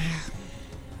 They're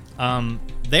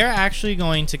actually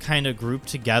going to kind of group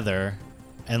together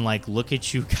and like look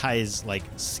at you guys like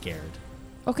scared.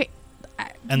 Okay.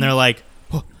 And they're like,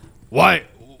 "Why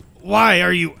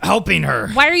are you helping her?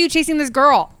 Why are you chasing this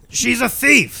girl? She's a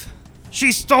thief.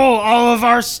 She stole all of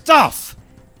our stuff.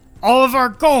 All of our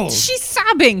gold." She's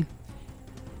sobbing.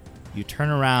 You turn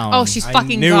around. Oh, she's I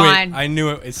fucking knew gone. it. I knew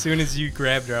it. As soon as you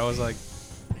grabbed her, I was like,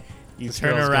 You This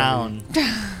turn girl's gonna around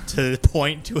to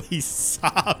point to a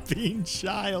sobbing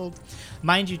child.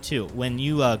 Mind you, too, when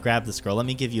you grab this girl, let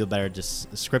me give you a better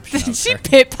description Did of she her.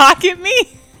 pickpocket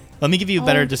me? Let me give you a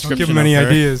better Oh, description give him any of her.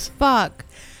 ideas. Fuck.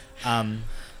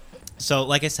 So,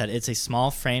 like I said, it's a small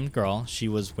framed girl. She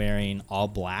was wearing all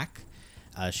black.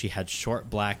 She had short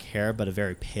black hair, but a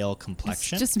very pale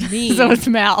complexion. Just me. So it's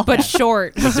Mal. but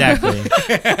short. Exactly.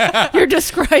 You're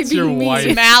describing your me.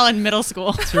 wife. Mal in middle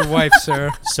school. It's your wife,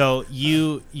 sir. So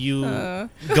you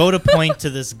go to point to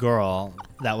this girl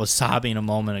that was sobbing a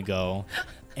moment ago,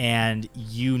 and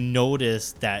you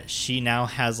notice that she now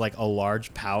has like a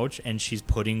large pouch and she's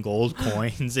putting gold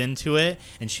coins into it,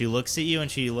 and she looks at you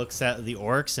and she looks at the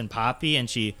orcs and Poppy and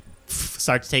she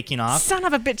starts taking off. Son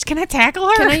of a bitch. Can I tackle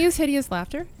her? Can I use hideous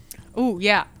laughter? Ooh,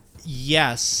 yeah.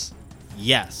 Yes,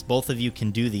 both of you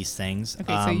can do these things.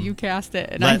 Okay, so you cast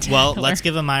it. And I tackle her. Let's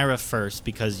give Amira first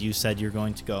because you said you're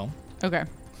going to go. Okay.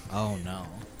 Oh no.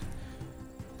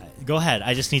 Go ahead.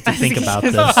 I just need to think about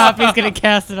this. Poppy's going to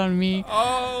cast it on me.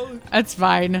 Oh. That's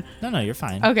fine. No, you're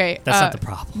fine. Okay. That's not the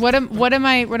problem. What am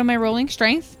I rolling?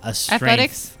 Strength? A strength.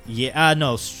 Athletics? Yeah,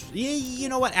 no. You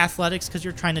know what? Athletics, because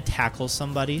you're trying to tackle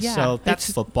somebody. Yeah, So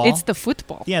that's football. It's the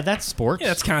football. Yeah, that's sports. Yeah,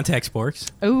 that's contact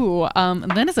sports. Ooh,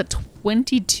 then it's a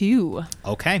 22.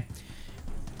 Okay.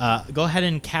 Go ahead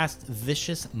and cast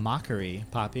Vicious Mockery,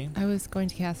 Poppy. I was going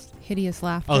to cast hideous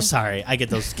laughter. Oh, sorry. I get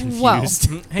those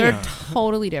confused. Whoa. Hang They're on.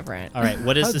 totally different. All right.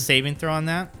 What is the saving throw on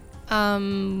that?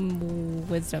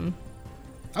 Wisdom.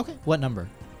 Okay. What number?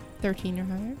 13 or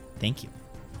higher. Thank you.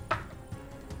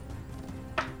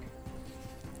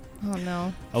 Oh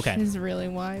no. Okay. She's really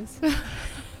wise.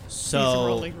 So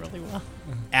really well.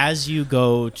 as you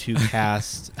go to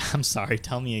cast, I'm sorry,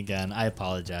 tell me again. I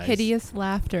apologize. Hideous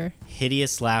laughter.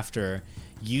 Hideous laughter.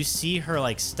 You see her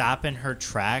like stop in her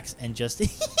tracks and just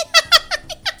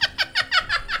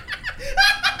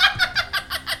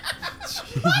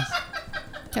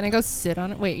Can I go sit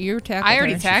on it? Wait, you tackled I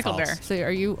already her. tackled her. falls. So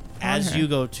are you on as her? you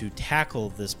go to tackle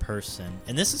this person,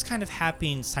 and this is kind of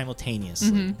happening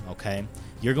simultaneously, okay?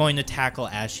 You're going to tackle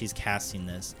as she's casting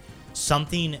this.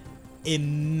 Something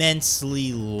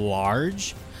immensely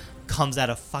large comes out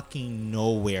of fucking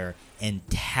nowhere and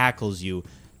tackles you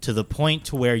to the point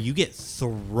to where you get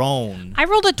thrown. I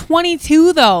rolled a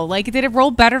 22 though. Like, did it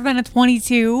roll better than a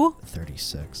 22?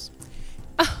 36.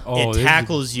 Oh, It this is-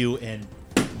 tackles you and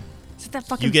Is it that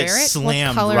fucking you get ferret?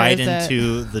 slammed color right is it?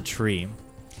 into the tree.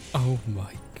 Oh my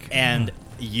god. And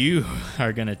you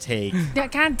are going to take...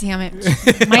 God damn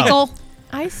it, Michael.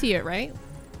 I see it, right?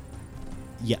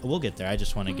 Yeah, we'll get there. I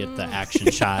just want to get the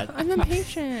action shot. I'm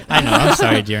impatient. I know. I'm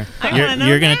sorry, dear. wanna know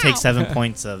You're going to now. take 7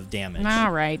 points of damage. All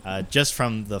right. Just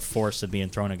from the force of being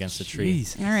thrown against a tree.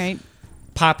 Jeez. All right.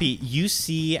 Poppy, you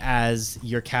see as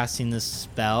you're casting this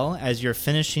spell, as you're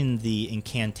finishing the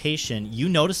incantation, you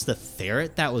notice the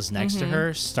ferret that was next to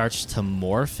her starts to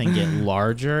morph and get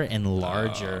larger and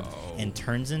larger and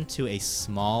turns into a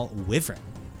small wyvern.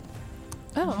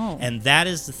 Oh. And that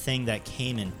is the thing that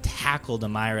came and tackled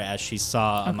Amira as she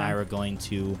saw Amira going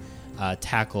to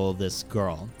tackle this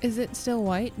girl. Is it still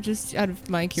white? Just out of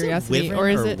my Is it curiosity, wyvern or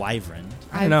is or it? wyvern?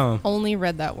 I don't know. Only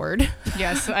read that word.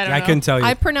 Yes, I don't know. I couldn't tell you.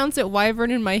 I pronounce it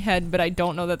wyvern in my head, but I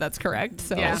don't know that that's correct.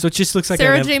 So, Yeah. So it just looks like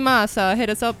Sarah an, J. Maas, hit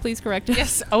us up, please correct us.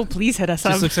 Yes. Oh, please hit us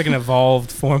just up. looks like an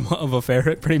evolved form of a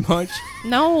ferret, pretty much.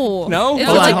 No. No? It's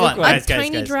Hold on, like hold on. a Guys, tiny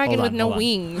guys, dragon hold with on, no hold on.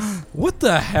 wings. What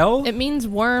the hell? It means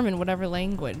worm in whatever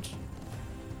language.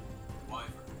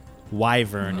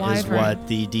 Wyvern is Wyvern. what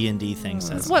the D&D thing says.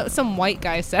 That's what some white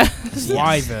guy says.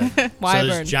 Wyvern. So Wyvern.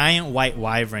 this giant white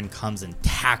wyvern comes and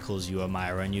tackles you,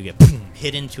 Amira, and you get boom,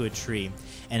 hit into a tree.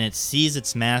 And it sees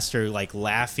its master like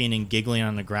laughing and giggling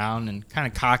on the ground and kind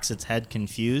of cocks its head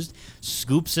confused,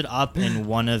 scoops it up in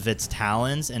one of its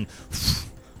talons and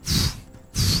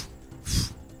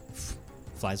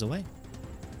flies away.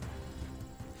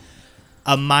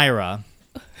 Amira,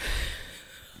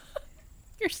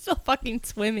 You're still fucking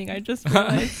swimming. I just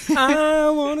realized. I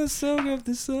wanna soak up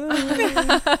the sun.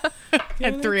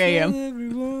 At 3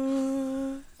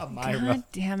 a.m. Amira, God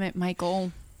damn it,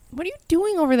 Michael. What are you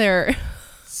doing over there?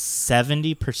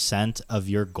 70% of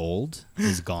your gold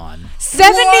is gone.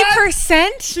 70%?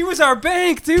 She was our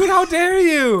bank, dude. How dare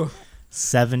you?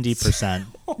 70%.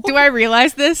 Do I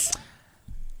realize this?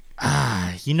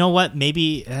 You know what?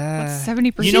 Maybe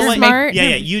 70%. You know what? Smart.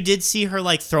 Yeah. You did see her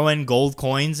like throwing gold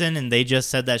coins in, and they just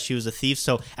said that she was a thief.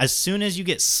 So as soon as you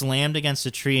get slammed against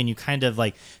a tree and you kind of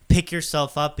like pick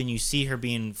yourself up and you see her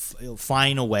being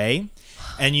flying away,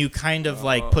 and you kind of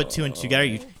like put two and two together,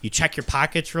 you check your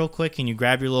pockets real quick and you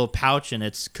grab your little pouch and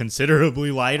it's considerably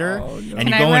lighter, and you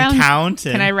Can I go round- and count.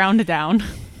 And Can I round it down?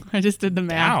 I just did the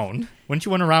math. down? Wouldn't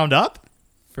you want to round up?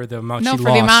 For the amount No, she for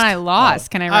lost. the amount I lost.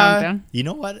 Can I round it down? You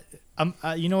know what?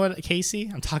 You know what, Casey?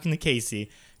 I'm talking to Casey.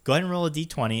 Go ahead and roll a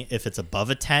d20. If it's above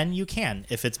a 10, you can.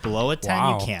 If it's below a 10,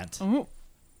 Wow. you can't. Oh.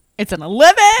 It's an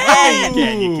 11. You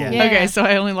can. Yeah. Okay, so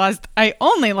I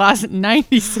only lost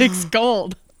 96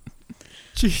 gold.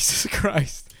 Jesus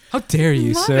Christ. How dare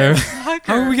you, sir? How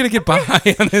are we going to get by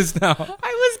on this now?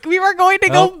 We were going to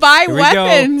go buy Here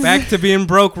weapons. we go. Back to being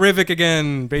broke Rivik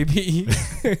again, baby.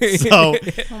 So,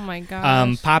 Oh my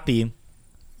gosh. Poppy,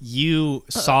 you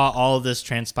saw all of this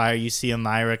transpire. You see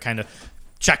Amira kind of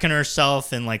checking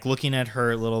herself and like looking at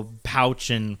her little pouch,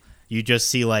 and you just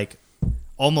see like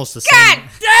almost the same. God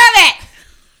damn it!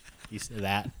 You see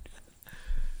that?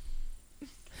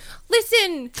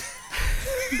 Listen.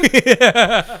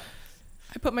 I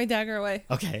put my dagger away.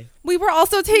 Okay. We were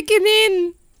also taken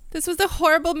in. This was a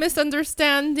horrible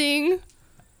misunderstanding.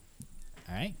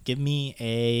 All right. Give me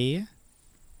a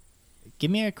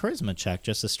charisma check,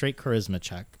 just a straight charisma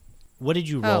check. What did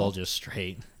you roll just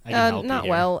straight? I can help you Not here.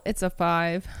 well. It's a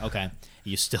 5. Okay.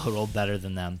 You still rolled better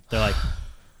than them. They're like,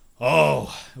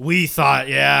 oh, we thought,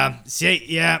 yeah,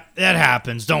 that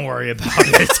happens. Don't worry about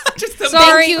it.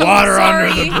 Sorry. Thank you. Water Sorry.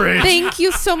 under the bridge. Thank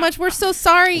you so much. We're so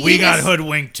sorry. We You got just-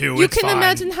 hoodwinked too. You It's can fine.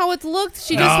 imagine how it looked.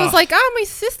 She just No. was like, "Oh, my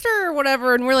sister" or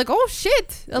whatever, and we're like, "Oh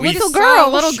shit, a We little saw girl,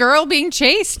 A little girl being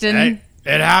chased, and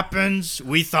Hey, it happens.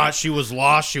 We thought she was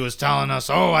lost. She was telling us,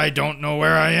 oh, I don't know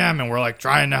where I am. And we're like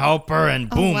trying to help her. And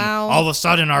boom, wow. all of a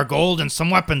sudden our gold and some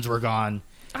weapons were gone.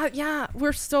 Yeah,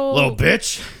 we're so Little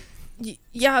bitch.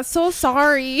 Yeah, so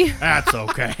sorry. That's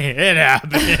okay. It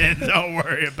happened. Don't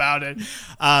worry about it.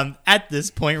 At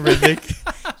this point,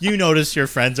 Rivik, you notice your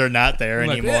friends are not there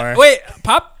Like, anymore. wait,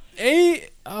 Pop. Hey.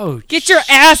 Oh, get your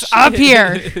ass up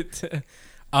here. shit.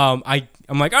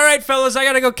 I'm like, all right, fellas, I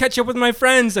gotta go catch up with my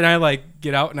friends, and I like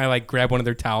get out and I like grab one of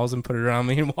their towels and put it around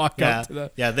me and walk Yeah, out to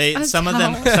the. yeah. They A some of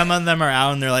them are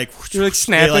out and they're like, They're like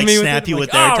snapping they, like, me snap with, you like,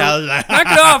 with their "Oh, towels. knock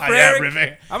it off, Yeah, Eric.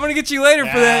 Rivik. I'm gonna get you later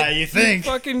for Yeah, that. you think?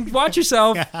 Fucking watch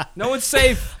yourself. No one's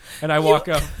safe. And I walk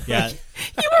up. Yeah.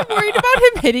 You were worried about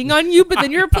him hitting on you, but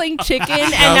then you were playing chicken,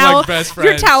 and Sound now like best you're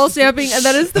friends. towel snapping, and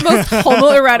that is the most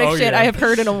homoerotic Oh, shit yeah. I have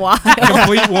heard in a while.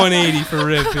 Complete 180 for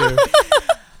Riv here.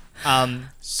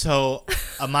 So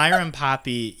Amira and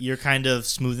Poppy, you're kind of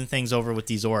smoothing things over with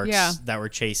these orcs Yeah. that we're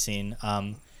chasing.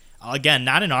 Again,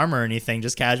 not in armor or anything,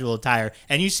 just casual attire.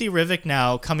 And you see Rivik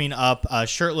now coming up,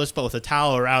 shirtless but with a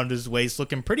towel around his waist,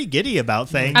 looking pretty giddy about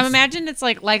things. I'm imagining it's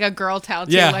like a girl towel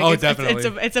too. Yeah, like oh, it's, definitely.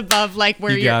 It's above like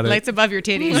where You you're got it. like it's above your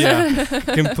titties. Yeah,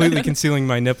 completely concealing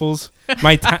my nipples.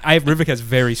 Rivik has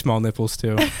very small nipples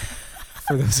too.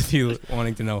 For those of you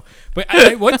wanting to know, but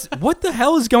what the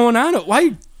hell is going on?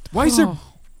 Why is there?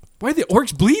 Why are the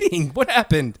orcs bleeding? What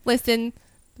happened? Listen,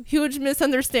 huge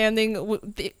misunderstanding.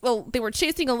 They were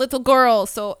chasing a little girl,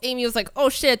 so Amy was like, "Oh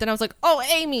shit," and I was like, "Oh,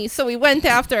 Amy," so we went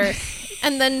after her.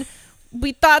 And then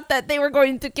we thought that they were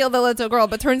going to kill the little girl,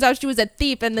 but turns out she was a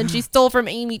thief, and then she stole from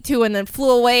Amy too, and then flew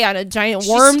away on a giant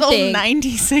worm She stole thing.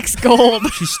 96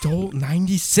 gold. She stole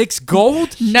 96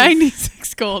 gold.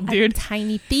 96 gold, dude.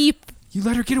 Tiny thief. You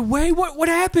let her get away. What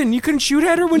happened? You couldn't shoot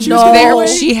at her when she No. was getting There, away.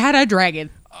 she had a dragon.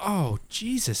 Oh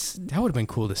Jesus, that would have been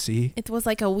cool to see. It was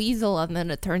like a weasel, and then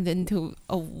it turned into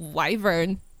a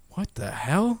wyvern. What the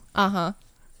hell? Uh-huh.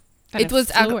 And It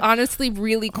was flew- honestly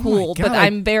really Oh my cool, but God.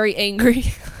 I'm very angry.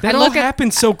 That I all look at-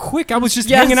 happened so quick. I was just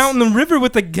Yes. hanging out in the river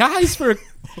with the guys for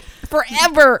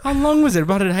Forever. how long was it?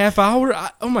 About a half hour?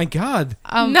 Oh my God.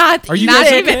 Not Are you not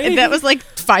guys even. okay? That was like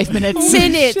 5 minutes.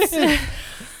 minutes.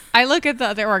 I look at the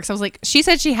other orcs. I was like, she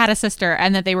said she had a sister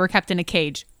and that they were kept in a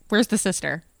cage. Where's the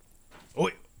sister?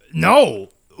 No,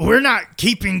 we're not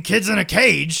keeping kids in a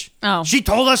cage. Oh. She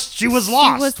told us she was She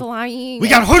lost. was lying. We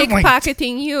got and hoodwinked.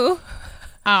 pickpocketing you.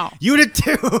 Oh. You did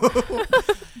too.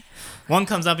 One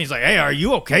comes up and he's like, hey, are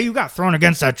you okay? You got thrown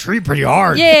against that tree pretty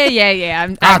hard. Yeah.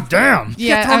 God damn. You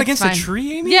got thrown I'm against fine. a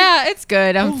tree, Amy? Yeah, it's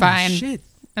good. I'm Holy fine. Shit.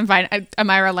 I'm fine.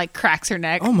 Amira like cracks her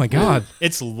neck. Oh my God.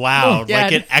 It's loud. Yeah.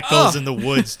 Like it echoes in the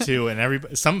woods too.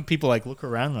 And some people like look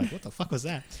around like, what the fuck was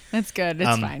that? That's good.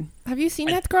 It's fine. Have you seen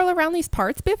that girl around these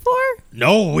parts before?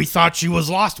 No, we thought she was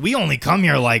lost. We only come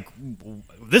here like,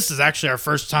 this is actually our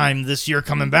first time this year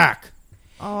coming back.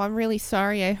 Oh, I'm really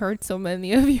sorry. I hurt so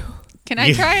many of you. Can I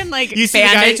You- try and like you see the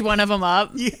guy- bandage one of them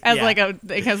up as Yeah. like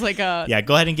a? Yeah,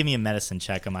 go ahead and give me a medicine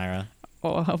check, Amira.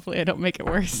 Oh, hopefully I don't make it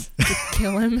worse.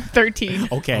 Kill him. 13.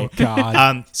 Okay. Oh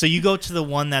God. So you go to the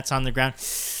one that's on the ground.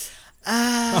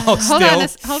 Oh,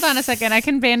 Hold on a second. I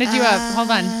can bandage you up. Hold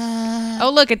on.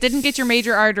 Oh, look, it didn't get your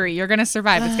major artery. You're gonna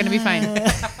survive. It's gonna be fine.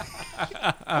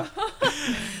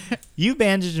 You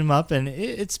bandage him up, and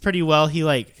it's pretty well. He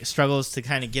like struggles to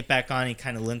kind of get back on. He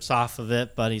kind of limps off of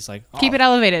it, but he's like, Keep it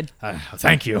elevated.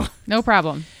 Thank you. No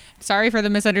problem. Sorry for the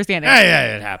misunderstanding.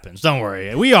 Yeah, it happens. Don't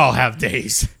worry. We all have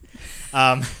days.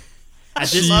 At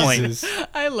this point, Jesus.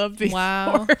 I love these.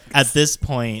 Wow. at this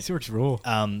point, These orcs rule.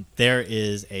 there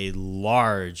is a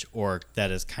large orc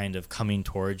that is kind of coming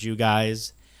towards you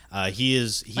guys. He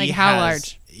Like how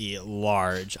large?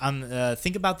 Large.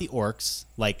 Think about the orcs,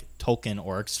 like Tolkien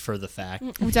orcs, for the fact.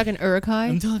 Are we talking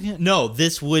Uruk-hai? No,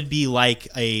 this would be like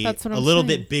a That's what I'm little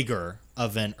saying. bit bigger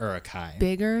of an Uruk-hai.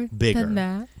 Bigger than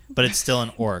that? But it's still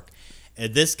an orc.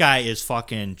 This guy is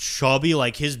fucking chubby.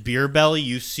 Like his beer belly,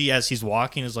 you see as he's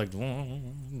walking, is like,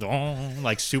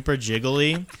 like super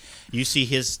jiggly. You see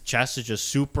his chest is just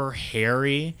super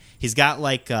hairy. He's got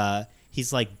like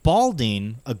he's like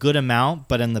balding a good amount,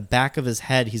 but in the back of his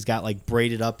head, he's got like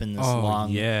braided up in this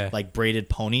long, like braided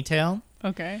ponytail.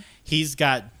 Okay. He's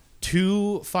got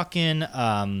 2 fucking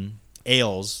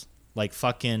ales. Like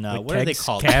fucking, Like what are they kegs?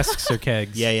 called? Casks or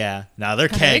kegs? Yeah. No, they're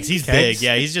kegs. He's Kegs? big.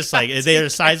 Yeah, he's just like, they're the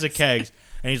size of kegs.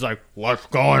 And he's like, what's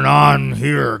going on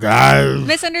here, guys?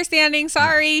 Misunderstanding.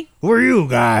 Sorry. Who are you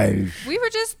guys? We were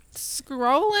just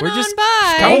scrolling We're on just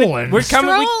by. Scrolling. We're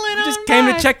coming. We Strolling just on came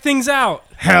by. to check things out.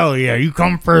 Hell yeah, you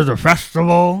come for the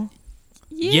festival?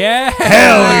 Yeah.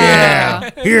 Hell yeah.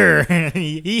 Here.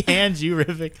 He hands you,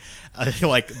 Rivik,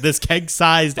 like this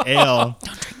keg-sized ale.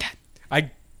 Don't drink that.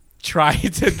 I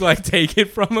tried to like take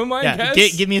it from him. I Yeah,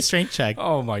 guess. give me a strength check.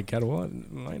 Oh my god!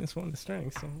 -1 to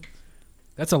strength. So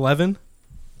that's 11.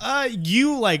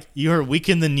 You're weak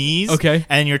in the knees. Okay.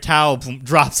 And your towel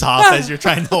drops off as you're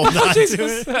trying to hold on to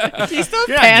it. Do you still have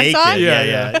You're not pants naked. on?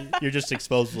 Yeah. You're just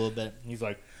exposed a little bit. He's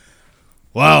like,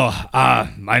 well,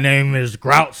 my name is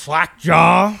Grout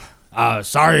Slackjaw.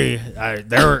 Sorry,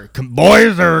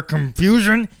 boys, there were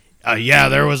confusion. Yeah,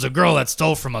 there was a girl that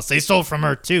stole from us. They stole from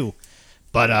her too.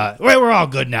 But we're all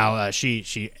good now.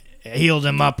 She healed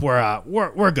him up.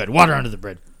 We're good. Water under the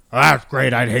bridge. Well, that's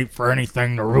great. I'd hate for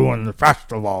anything to ruin the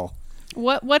festival.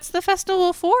 What's the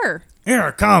festival for?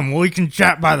 Here, come. We can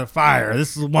chat by the fire.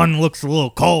 This one looks a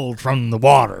little cold from the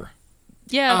water.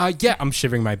 Yeah. Yeah, I'm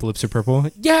shivering. My lips are purple.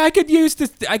 Yeah, I could use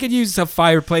this. I could use a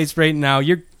fireplace right now.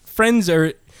 Your friends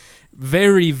are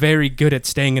very, very good at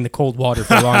staying in the cold water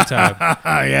for a long time.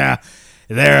 Yeah,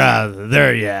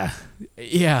 they're yeah.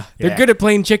 Yeah, they're Yeah. good at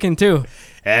playing chicken too.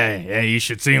 Hey, you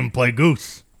should see him play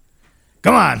goose.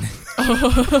 Come on.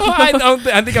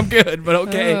 I think I'm good, but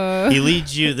okay. He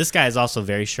leads you. This guy is also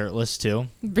very shirtless too.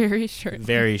 Very sure.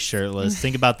 Very shirtless.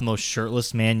 Think about the most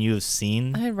shirtless man you have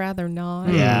seen. I'd rather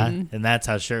not. Yeah, and that's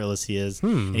how shirtless he is.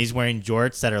 And he's wearing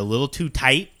jorts that are a little too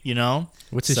tight, you know.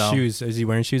 What's his So, shoes? Is he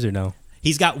wearing shoes or no?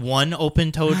 He's got one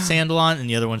open-toed sandal on, and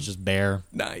the other one's just bare.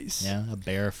 Nice. Yeah, a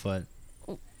bare foot.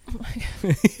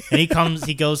 And he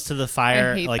goes to the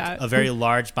fire, I hate like that. a very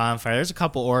large bonfire. There's a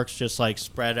couple orcs just like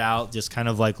spread out, just kind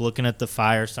of like looking at the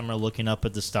fire. Some are looking up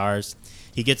at the stars.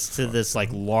 He gets to this like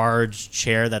large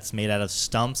chair that's made out of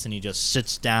stumps, and he just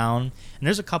sits down. And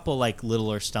there's a couple like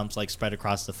littler stumps like spread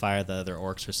across the fire that other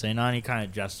orcs are sitting on. He kind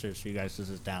of gestures for you guys to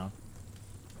sit down.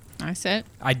 I sit.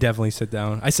 I definitely sit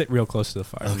down. I sit real close to the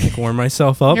fire. Like, warm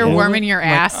myself up. You're and- warming your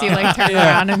ass. You like turn Yeah.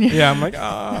 around and you. Yeah, I'm like,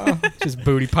 just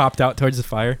booty popped out towards the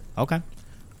fire. Okay.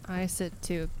 I sit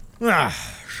too.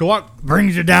 So what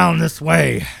brings you down this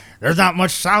way? There's not much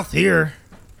south here.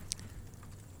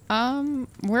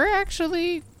 We're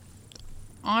actually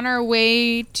on our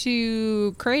way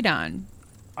to Kraydon.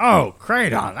 Oh,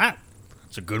 Kraydon,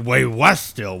 that's a good way west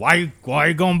still. Why are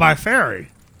you going by ferry?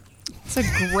 It's a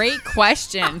great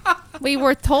question. We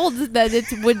were told that it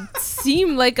would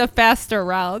seem like a faster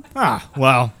route.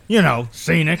 Well,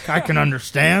 scenic. I can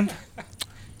understand.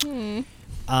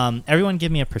 Everyone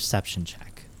give me a perception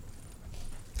check.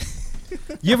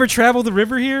 You ever travel the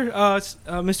river here,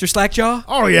 Mr. Slackjaw?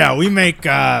 Oh, yeah, we make,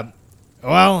 yeah.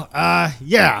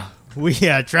 We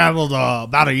traveled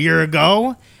about a year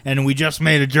ago, and we just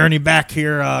made a journey back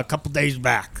here a couple days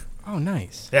back. Oh,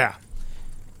 nice. Yeah.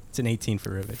 It's an 18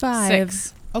 for Rivet. 5.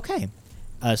 6. Okay.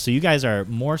 So you guys are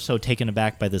more so taken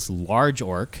aback by this large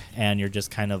orc, and you're just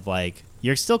kind of like,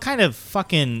 you're still kind of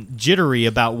fucking jittery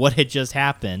about what had just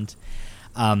happened.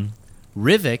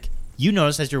 Rivik, you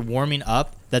notice as you're warming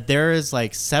up that there is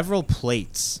like several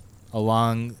plates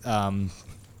along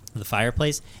the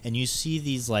fireplace, and you see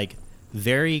these like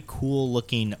very cool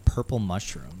looking purple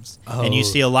mushrooms. And you Oh.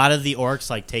 see a lot of the orcs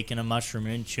like taking a mushroom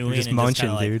and chewing just and munching, just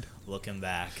kinda, like, dude. looking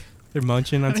back. They're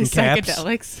munching on some caps.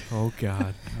 Psychedelics. Oh,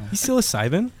 God. You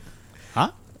psilocybin?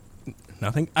 Huh?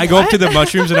 Nothing. I go up to the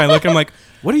mushrooms and I look. I'm like,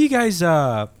 what are you guys, what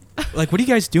are you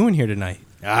guys doing here tonight?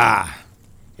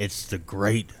 It's the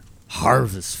Great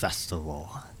Harvest Festival.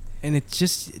 And it's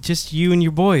just you and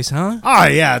your boys, huh? Oh,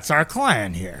 yeah, it's our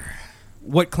clan here.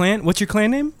 What clan? What's your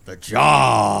clan name? The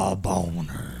Jawboners.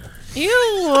 You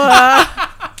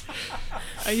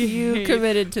You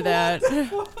committed to that.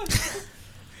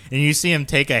 And you see him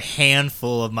take a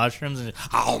handful of mushrooms and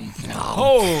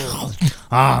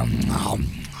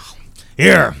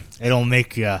here, it'll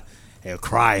make you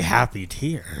cry happy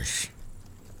tears.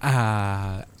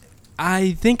 I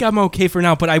think I'm okay for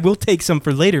now, but I will take some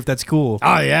for later if that's cool.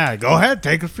 Oh yeah, go ahead,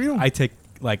 take a few. I take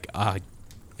like a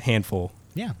handful.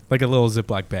 Yeah. Like a little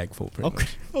Ziploc bag full. Pretty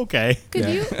much. Okay. Could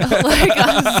Yeah. you like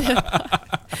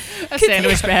A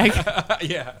sandwich bag.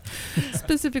 Yeah.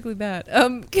 specifically that?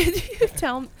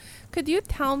 Could you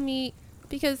tell me,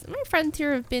 because my friends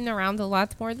here have been around a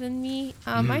lot more than me.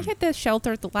 I had this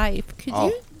sheltered life.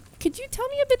 Could you tell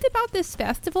me a bit about this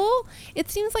festival? It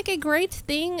seems like a great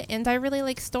thing, and I really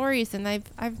like stories, and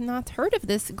I've not heard of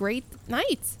this great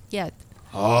night yet.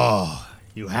 Oh,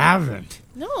 you haven't?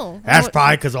 No. That's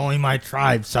probably because only my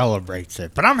tribe celebrates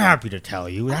it. But I'm happy to tell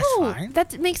you. That's fine.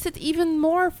 That makes it even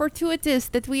more fortuitous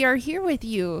that we are here with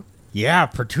you. Yeah,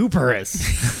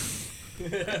 pertuberous.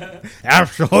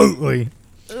 Absolutely.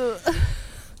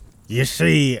 You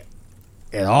see,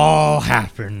 it all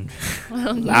happened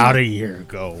about a year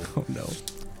ago. Oh no.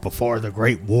 Before the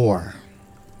Great War.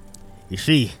 You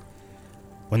see,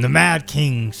 when the Mad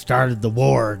King started the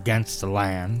war against the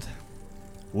land,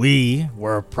 we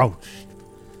were approached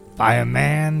by a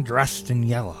man dressed in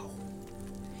yellow.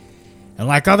 And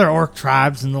like other orc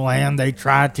tribes in the land, they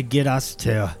tried to get us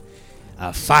to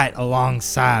fight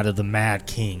alongside of the Mad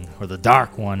King, or the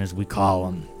Dark One as we call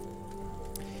him.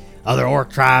 Other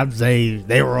orc tribes,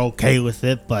 they were okay with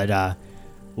it, but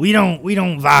we don't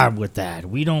vibe with that.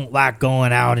 We don't like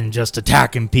going out and just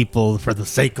attacking people for the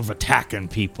sake of attacking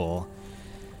people.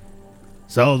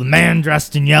 So the man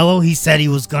dressed in yellow, he said he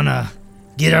was gonna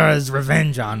get his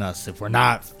revenge on us. If we're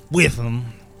not with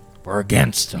him, we're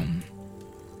against him.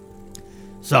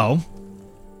 So,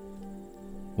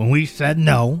 when we said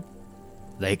no,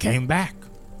 they came back.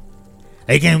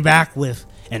 They came back with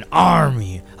an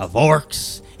army of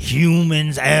orcs,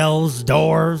 humans, elves,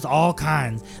 dwarves, all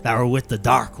kinds that were with the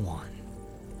Dark One.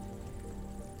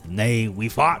 And we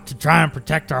fought to try and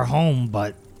protect our home,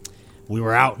 but we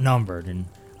were outnumbered, and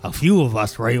a few of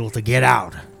us were able to get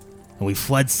out, and we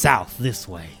fled south this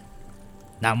way.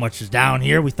 Not much is down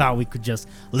here. We thought we could just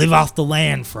live off the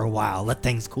land for a while, let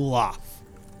things cool off.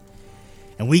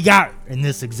 And we got in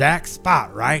this exact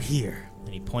spot right here.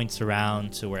 And he points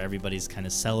around to where everybody's kind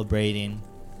of celebrating.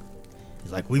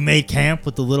 He's like, we made camp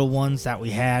with the little ones that we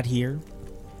had here.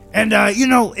 And,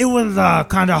 it was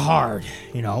kind of hard,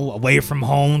 away from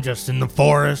home, just in the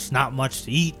forest, not much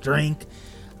to eat, drink.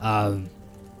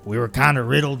 We were kind of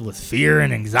riddled with fear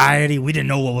and anxiety. We didn't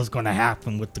know what was going to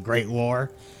happen with the Great War.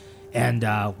 And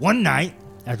one night,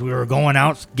 as we were going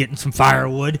out getting some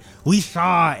firewood, we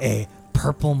saw a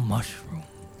purple mushroom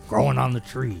growing on the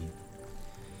tree.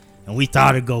 And we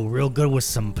thought it'd go real good with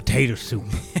some potato soup.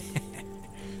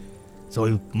 So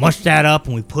we mushed that up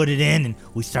and we put it in, and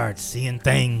we started seeing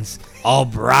things all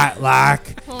bright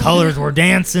like. Colors were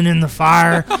dancing in the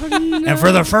fire. And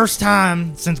for the first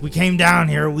time since we came down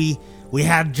here, we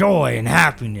had joy and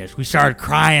happiness. We started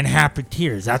crying happy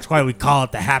tears. That's why we call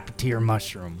it the happy tear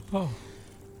mushroom. Oh.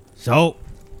 So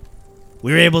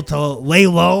we were able to lay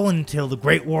low until the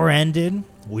Great War ended.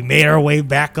 We made our way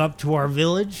back up to our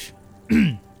village,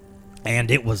 and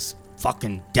it was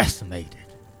fucking decimated.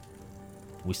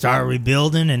 We started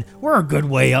rebuilding, and we're a good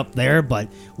way up there, but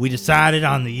we decided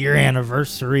on the year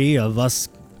anniversary of us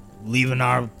leaving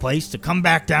our place to come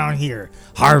back down here,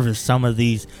 harvest some of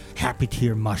these happy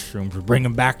tear mushrooms, and bring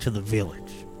them back to the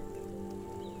village.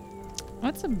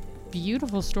 That's a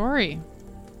beautiful story.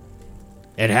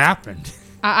 It happened.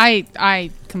 I'm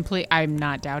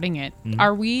not doubting it.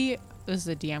 Mhm. This is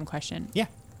a DM question. Yeah.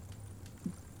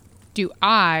 Do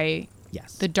I,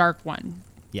 Yes. the Dark One,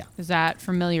 Yeah. is that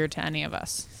familiar to any of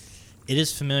us? It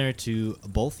is familiar to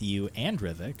both you and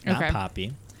Rivik, not Okay.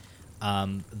 Poppy.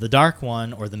 The Dark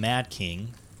One, or the Mad King,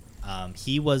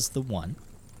 he was the one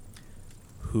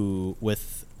who,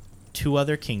 with two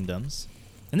other kingdoms,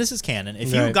 and this is canon.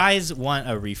 If you Right. guys want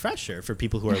a refresher for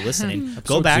people who are listening,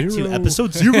 go Episode back 0. to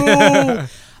episode 0.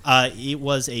 It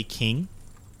was a king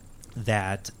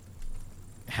that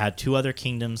had two other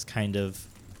kingdoms kind of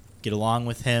get along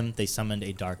with him. They summoned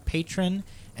a dark patron,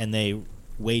 and they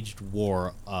waged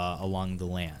war along the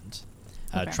land,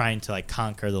 Okay. trying to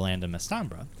conquer the land of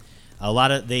Mestambra.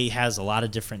 They has a lot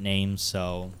of different names,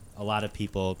 so a lot of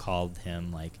people called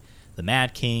him the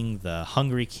Mad King, the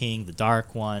Hungry King, the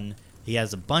Dark One. He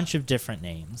has a bunch of different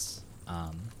names.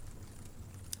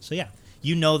 So yeah,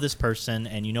 you know this person,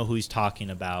 and you know who he's talking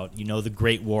about. You know the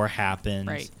Great War happened.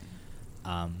 Right.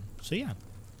 So yeah.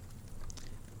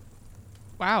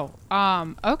 Wow.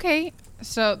 Okay.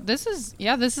 So this is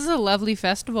a lovely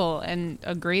festival and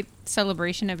a great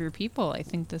celebration of your people. I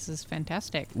think this is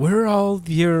fantastic. Where are all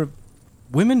your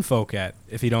women folk at,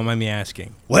 if you don't mind me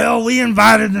asking? Well, we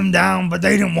invited them down, but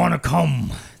they didn't want to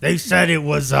come. They said it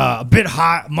was a bit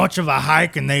much of a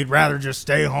hike, and they'd rather just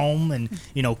stay home and,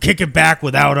 kick it back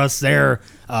without us there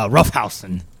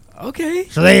roughhousing. Okay.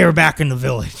 So they are back in the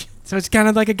village. So it's kind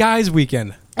of like a guys'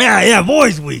 weekend. Yeah,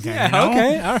 boys' weekend. Yeah,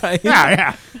 okay, all right.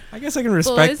 Yeah. I guess I can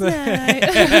respect Boys'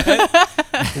 that.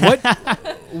 night.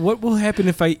 What will happen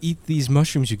if I eat these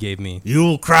mushrooms you gave me?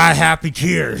 You'll cry happy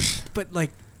tears. But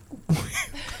like,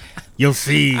 You'll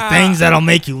see things that'll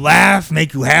make you laugh,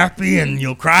 make you happy, and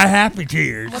you'll cry happy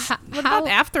tears. What about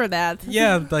after that?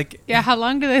 yeah, like, Yeah, how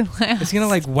long do they last? it's gonna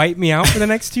like wipe me out for the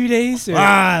next 2 days? Or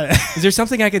is there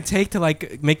something I could take to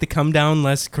like make the come down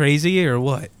less crazy, or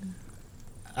what?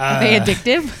 Are they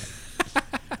addictive?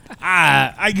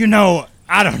 I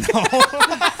don't know.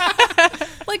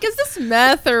 Like, is this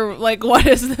meth or like what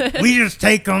is this? We just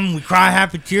take them, we cry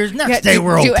happy tears. Next Yeah, day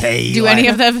we're okay. Do Like, any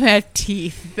of them have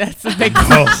teeth? That's the big Oh.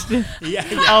 question. Yeah,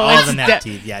 Oh, all it's of them have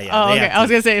teeth. Yeah. Oh, they okay. have I was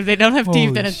teeth. gonna say if they don't have teeth,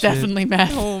 Holy then it's shit. definitely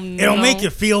meth. Oh, no. It'll make you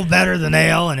feel better than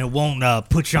ale, and it won't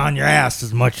put you on your ass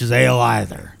as much as ale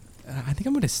either. I think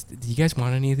I'm gonna. Do you guys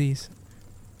want any of these?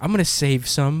 I'm gonna save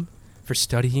some for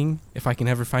studying if I can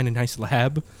ever find a nice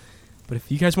lab. But if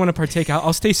you guys want to partake,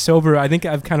 I'll stay sober. I think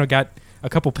I've kind of got a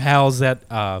couple pals that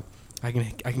I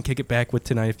can kick it back with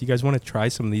tonight. If you guys want to try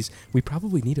some of these, we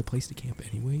probably need a place to camp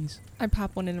anyways. I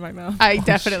pop one into my mouth. I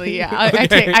definitely, yeah.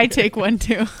 I take one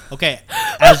too. Okay,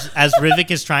 as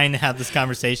Rivik is trying to have this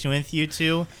conversation with you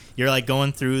two, you're like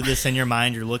going through this in your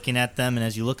mind. You're looking at them, and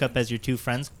as you look up as your two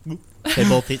friends, they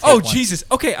both take Oh one. Jesus!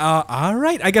 Okay, all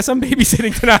right. I guess I'm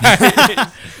babysitting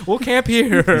tonight. We'll camp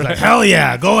here. He's like, hell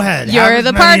yeah, go ahead. have You're as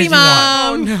the many party as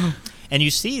you want. mom. And you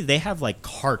see they have like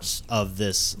carts of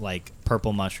this like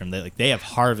purple mushroom. They have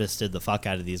harvested the fuck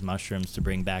out of these mushrooms to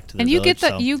bring back to the And you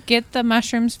village. get the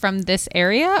mushrooms from this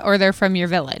area, or they're from your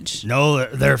village? No,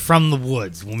 they're from the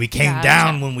woods. When we came Gotcha.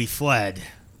 down, when we fled,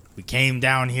 we came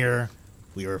down here.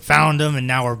 We found them, and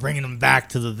now we're bringing them back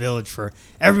to the village for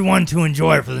everyone to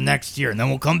enjoy for the next year. And then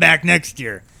we'll come back next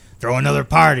year, throw another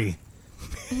party.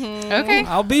 Okay.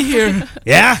 I'll be here.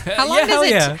 Yeah? How long Yeah, hell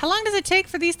does it? yeah. How long does it take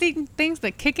for these things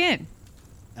to kick in?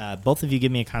 Both of you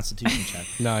give me a Constitution check.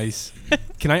 Nice.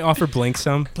 Can I offer Blink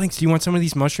some? Blinks, do you want some of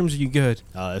these mushrooms? Or are you good?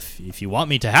 If you want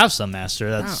me to have some, Master,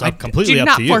 that's No, I- completely Do up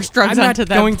not to you. force drugs I'm not onto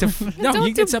them. going to. No, Don't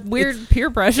you do it's up, weird peer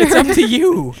pressure. It's up to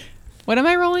you. What am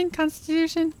I rolling?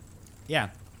 Constitution. Yeah,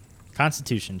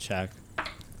 Constitution check.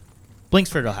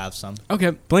 Blinksford will have some.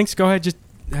 Okay, Blinks, go ahead. Just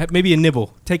maybe a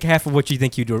nibble. Take half of what you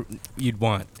think you'd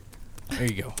want. There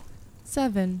you go.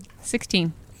 7.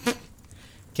 16.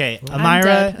 Okay, I'm Amira.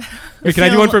 dead. Wait, can I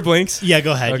do one for Blinks? Yeah,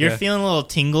 go ahead. You're Okay. feeling a little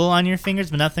tingle on your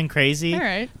fingers, but nothing crazy. All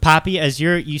right. Poppy, as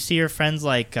you see your friends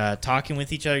like talking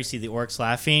with each other, you see the orcs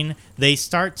laughing. They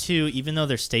start to, even though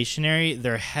they're stationary,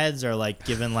 their heads are like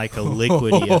given like a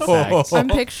liquidy effect. I'm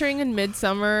picturing in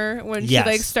Midsummer when Yes. she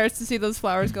like starts to see those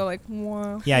flowers go like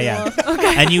wah. Yeah. wah.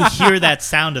 Okay. And you hear that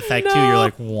sound effect too. No. You're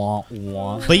like wah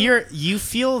wah. But you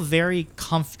feel very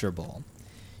comfortable.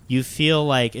 You feel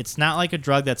like it's not like a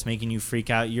drug that's making you freak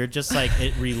out. You're just like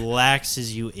it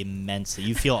relaxes you immensely.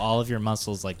 You feel all of your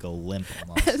muscles like go limp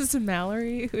almost. As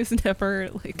Mallory, who's never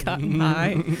like gotten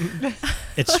high,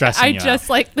 It's stressing I you just out.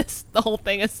 like this. The whole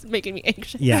thing is making me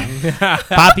anxious. Yeah.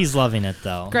 Poppy's loving it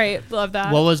though. Great, love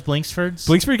that. What was Blinksford's?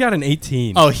 Blinksford got an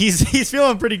 18. Oh, he's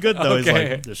feeling pretty good though.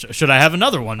 Okay. He's like, should I have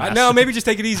another one? No, Master?" maybe just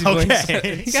take it easy, Blinks.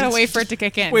 Okay. You gotta wait for it to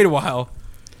kick in. Wait a while.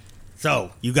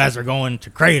 So, you guys are going to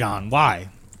Kraton. Why?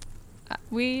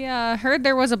 We heard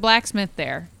there was a blacksmith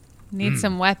there. Need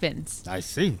some weapons. I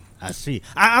see.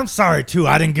 I'm sorry, too.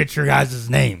 I didn't get your guys'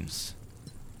 names.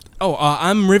 Oh,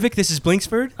 I'm Rivik. This is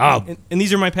Blinksford. Oh. And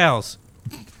these are my pals.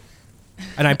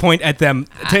 And I point at them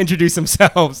to introduce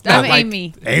themselves. I'm Not like-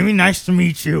 Amy. Amy, nice to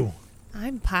meet you.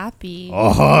 I'm Poppy.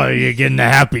 Oh, you getting the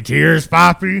happy tears,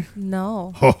 Poppy?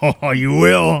 No. Oh, you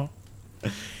will.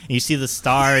 You see the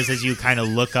stars as you kind of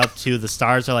look up to the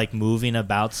stars are like moving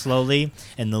about slowly,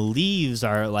 and the leaves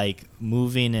are like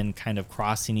moving and kind of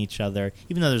crossing each other.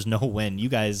 Even though there's no wind,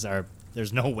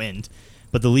 there's no wind,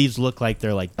 but the leaves look like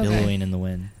they're like Okay. billowing in the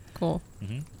wind. Cool.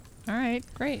 All right,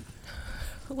 great.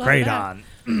 Love that. Kraton.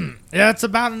 Yeah, it's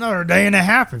about another day and a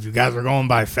half if you guys are going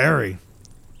by ferry.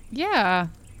 Yeah.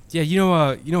 Yeah, you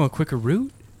know a quicker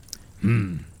route?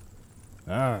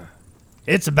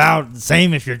 It's about the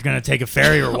same if you're going to take a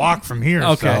ferry or walk from here.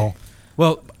 Okay. So.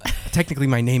 Well, technically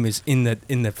my name is in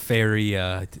the fairy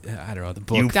I don't know, the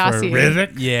book. You Dossier.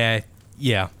 Rivik?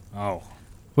 Yeah. Oh.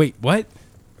 Wait, what?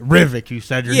 Rivik, you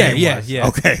said your name was. Yeah.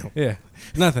 Okay. Yeah.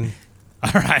 Nothing.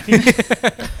 All right.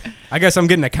 I guess I'm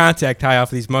getting a contact high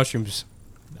off these mushrooms.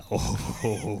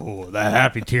 Oh, the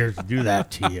happy tears do that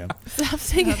to you. Stop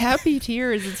saying happy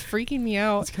tears. It's freaking me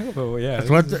out. It's kind of a, yeah.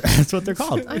 That's what they're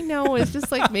called. I know. It's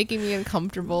just like making me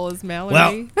uncomfortable as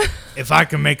Mallory. Well, if I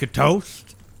can make a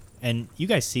toast. And you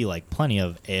guys see like plenty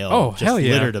of ale Oh, just hell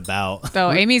yeah. littered about.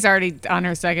 So Amy's already on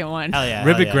her second one. Hell yeah.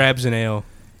 Ribbit hell yeah. grabs an ale.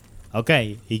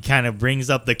 Okay, he kind of brings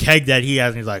up the keg that he has,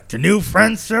 and he's like, To new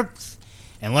friendships,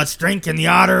 and let's drink in the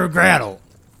honor of Grattle.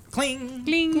 cling.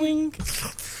 Gling.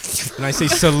 And I say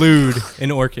salute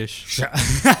in Orcish.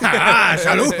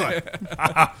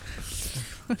 Salud.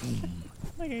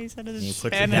 Like I said, He it's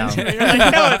puts it down. Spanish. You're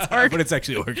like, no, it's But it's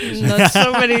actually Orcish. That's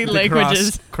so many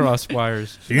languages. Cross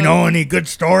wires. Do you know any good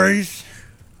stories?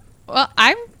 Well,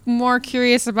 I'm more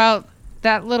curious about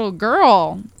that little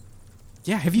girl.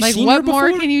 Yeah, have you Like, seen what her before?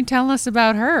 more can you tell us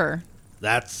about her?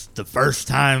 That's the first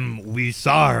time we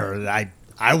saw her.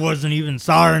 I wasn't even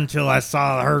saw her until I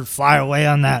saw her fly away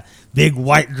on that big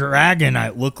white dragon,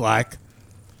 it looked like.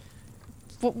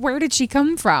 Where did she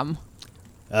come from?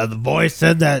 The boy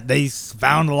said that they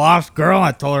found a lost girl.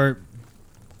 I told her,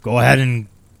 go ahead and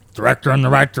direct her in the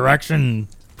right direction.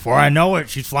 Before I know it,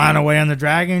 she's flying away on the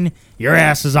dragon. Your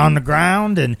ass is on the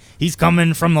ground, and he's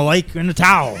coming from the lake in a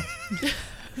towel.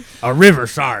 A river,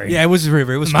 sorry. Yeah, it was a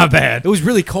river. It was My bad. It was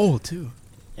really cold too.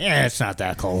 Yeah, it's not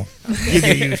that cold. You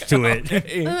get used to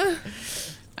it.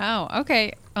 Oh,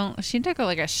 okay. Oh, she took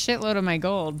like a shitload of my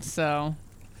gold, so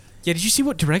Yeah, did you see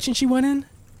what direction she went in?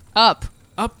 up.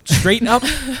 Up, straight up.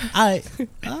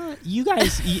 You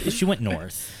guys, she went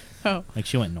north. Oh. Like,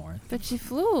 she went north. But she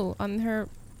flew on her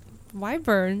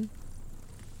wyvern.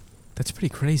 That's pretty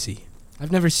crazy.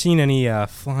 I've never seen any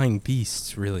flying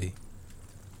beasts, really.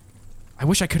 I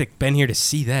wish I could have been here to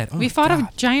see that. Oh We my fought God.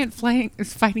 a giant flying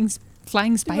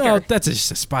spider. No, that's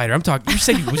just a spider. I'm talking. You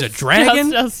said it was a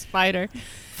dragon? Just a spider.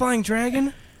 Flying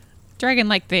dragon?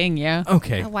 Dragon-like thing, yeah.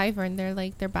 Okay, A wyvern,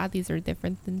 their bodies are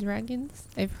different than dragons.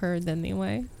 I've heard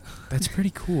anyway. that's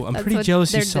pretty cool. I'm That's pretty what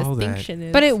jealous you their saw that. distinction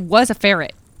is. But it was a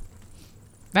ferret.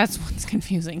 That's what's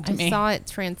confusing to I me. saw it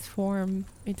transform.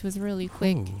 It was really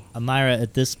quick. Ooh. Amira,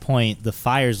 at this point, the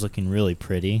fire's looking really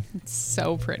pretty. It's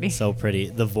so pretty. So pretty.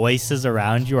 The voices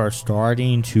around you are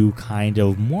starting to kind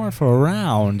of morph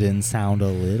around and sound a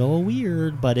little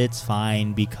weird, but it's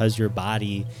fine because your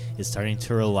body is starting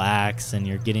to relax and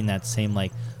you're getting that same,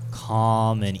 like,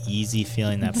 calm and easy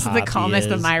feeling that This is Poppy the calmest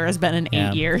is. Amira's been in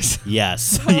Yeah. 8 years.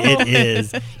 Yes, it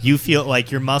is. You feel like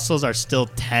your muscles are still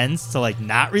tense to, like,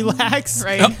 not relax.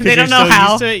 Right? 'Cause They don't you're know so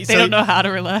how. used to it. They So- don't know how to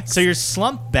relax. So you're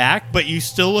slumped back, but you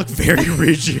still look very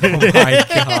rigid. Oh my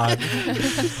God.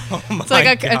 Oh my it's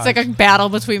like a battle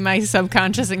between my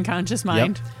subconscious and conscious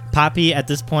mind. Poppy, at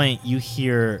this point, you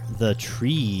hear the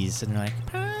trees, and they're like,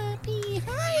 Poppy,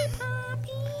 hi,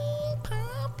 Poppy,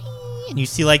 Poppy. And you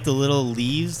see, like, the little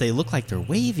leaves, they look like they're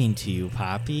waving to you,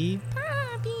 Poppy.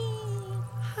 Poppy,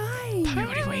 hi. Poppy,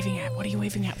 what are you waving at? What are you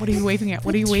waving at? What are you waving at?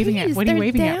 What are you The waving at? trees, What are you they're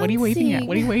waving at? What are you waving at?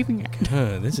 What are you waving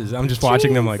at? This is. I'm just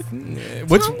watching them like.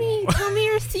 What's? Tell me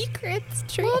your secrets,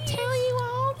 tree. We'll tell you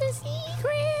all the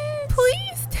secrets.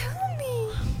 Please tell me.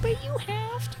 But you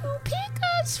have to pick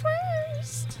us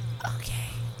first. Okay.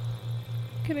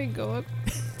 Can I go up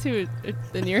to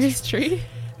the nearest tree?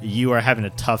 You are having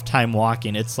a tough time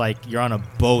walking. It's like you're on a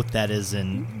boat that is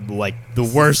in, like, the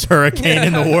worst hurricane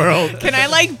in the world. Can I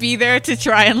like be there to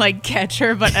try and like catch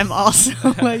her? But I'm also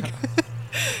like,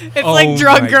 it's Oh like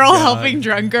drunk my girl God. helping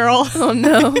drunk girl. Oh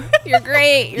no. You're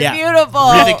great. You're Yeah. beautiful.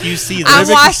 Riddick, you see I'm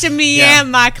this. washing me Yeah.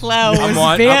 and my clothes, I'm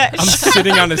bitch.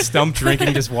 sitting on a stump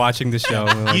drinking, just watching the show.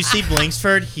 You see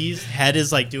Blinksford, his head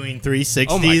is like doing 360s,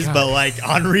 Oh my God. but like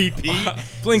on repeat.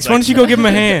 Blinks, why don't you go give him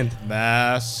a hand?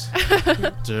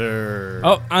 Master.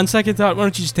 Oh, on second thought, why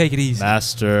don't you just take it easy?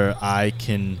 Master, I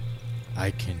can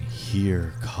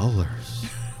hear colors.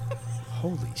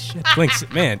 Holy shit, Blinks,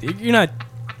 man, you're not.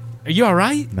 Are you all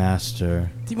right?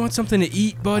 Master, Do you want something to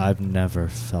eat, bud? I've never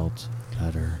felt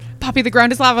better. Poppy, the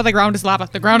ground is lava. The ground is lava.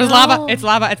 The ground is No. lava. It's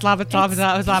lava. It's lava. It's lava. It's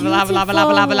lava. It's lava. Lava. Lava.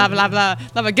 Lava. Lava. Lava. Lava. Lava.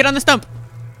 Lava. Get on the stump.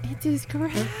 It is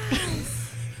grass.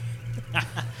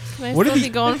 Can I What are still the-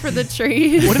 be going for the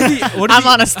trees? What are the? What are I'm the,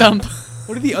 on a stump.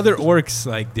 What are the other orcs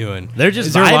like doing? They're just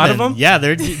Is there a lot of vibing. them? Yeah,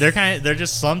 they're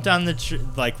just slumped on the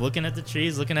like looking at the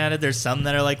trees, looking at it. There's some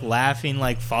that are like laughing,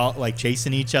 like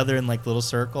chasing each other in like little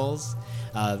circles.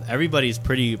 Everybody's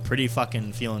pretty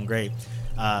fucking feeling great.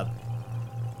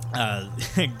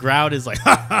 Grout is like,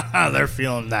 They're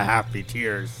feeling the happy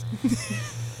tears.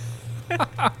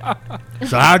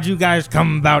 So how'd you guys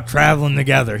come about traveling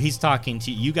together? He's talking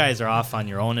to you. You guys are off on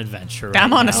your own adventure. Right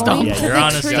I'm on a now. stump. Yeah, To you're the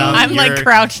on a tree. stump. I'm like You're-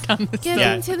 crouched on the Get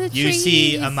Yeah, into the you trees.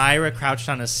 see Amira crouched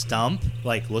on a stump,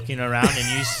 like looking around,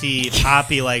 and you see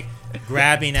Poppy like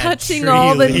grabbing at touching tree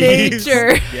all the leaves.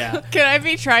 nature. Yeah. Can I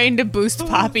be trying to boost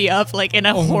Poppy up like in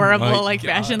a my horrible like God.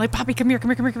 fashion? Like Poppy, come here, come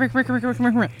here, come here, come here, come here, come here, come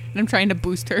here, come here. And I'm trying to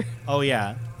boost her. Oh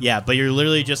yeah, yeah. But you're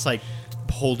literally just like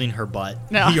holding her butt.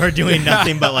 No. You're doing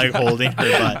nothing but like holding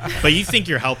her butt. But you think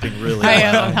you're helping really. I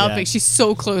am. well. I'm helping. Yeah. She's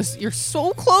so close. You're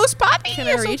so close, Poppy. Can I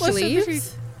You're so reach close to the tree.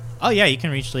 leaves? Oh yeah, you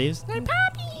can reach leaves.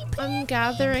 I'm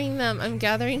gathering them. I'm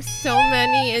gathering so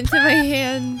many into my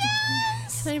hand.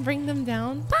 Can I bring them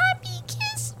down? Poppy,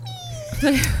 kiss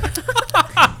me.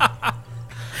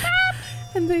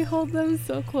 And they hold them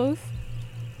so close.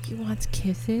 You want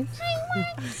kisses? I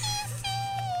want kisses.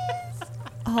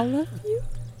 All of you?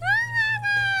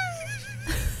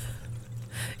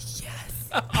 Yes.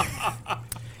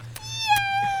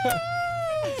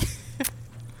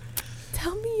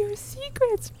 Tell me your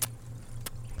secrets.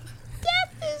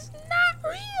 Death is not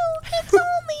real. It's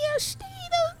only a state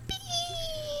of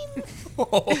being.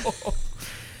 What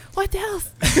else? What else?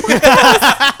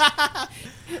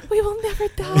 We will never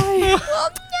die. We'll never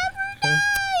die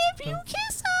if you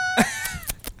kiss us.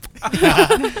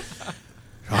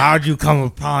 So how'd you come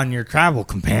upon your travel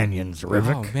companions,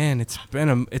 Rivik? Oh man, it's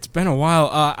been a while.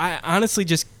 I honestly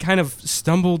just kind of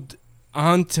stumbled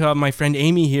onto my friend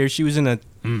Amy here. She was in a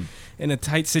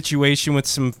tight situation with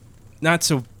some not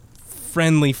so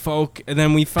friendly folk, and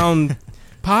then we found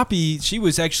Poppy. She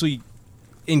was actually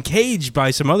encaged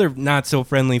by some other not so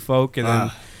friendly folk, and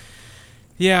then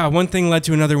yeah, one thing led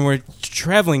to another. And we're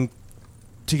traveling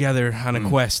together on a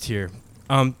quest here.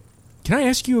 Can I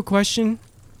ask you a question?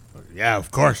 Yeah,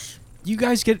 of course. Do you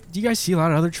guys see a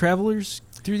lot of other travelers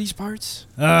through these parts?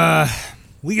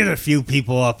 We get a few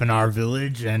people up in our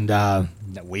village, and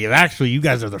we have actually, you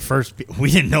guys are the first.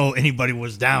 We didn't know anybody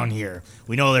was down here.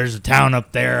 We know there's a town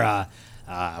up there.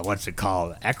 What's it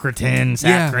called? Eckerton,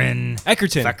 Saccharin,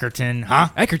 Eckerton. Feckerton, huh?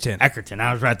 Eckerton. Eckerton.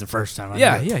 I was right the first time. I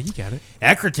Yeah, knew it. yeah, you got it.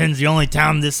 Eckerton's the only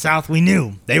town this south we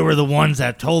knew. They were the ones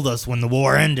that told us when the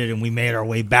war ended, and we made our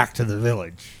way back to the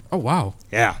village. Oh wow.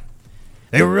 Yeah.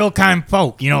 They were real kind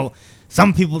folk. You know,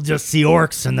 some people just see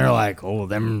orcs and they're like, oh,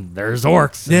 there's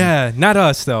orcs. And Yeah, not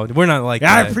us though. We're not like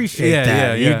yeah, I that. appreciate yeah,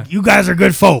 that. Yeah, You guys are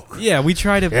good folk. yeah. We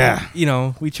try to,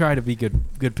 Yeah. we try to be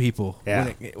good people.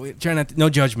 Yeah. We try not to, no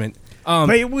judgment.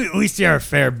 But we see our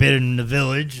fair bit in the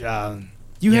village. You know.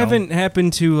 haven't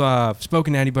happened to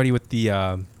spoken to anybody with the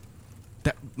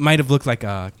that might have looked like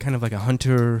a kind of like a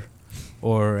hunter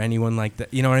or anyone like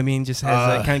that. You know what I mean? Just has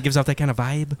that kind of gives off that kind of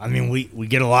vibe. I mean, we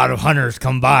get a lot of hunters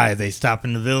come by. They stop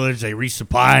in the village, they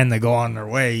resupply, and they go on their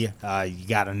way. You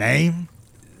got a name?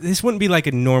 This wouldn't be like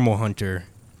a normal hunter.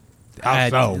 How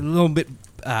so? A little bit,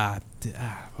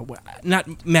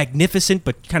 not magnificent,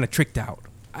 but kind of tricked out.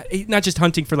 Not just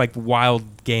hunting for like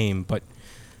wild game, but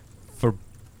for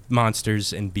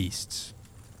monsters and beasts.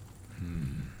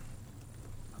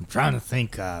 I'm trying to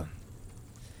think.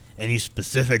 Any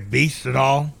specific beasts at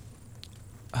all?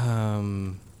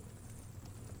 Not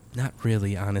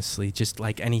really, honestly. Just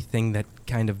like anything that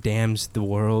kind of damns the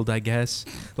world, I guess.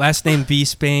 Last name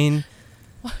Beastbane.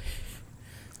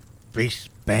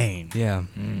 Beastbane. Yeah.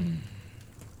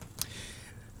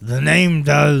 The name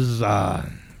does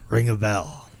ring a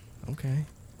bell. Okay.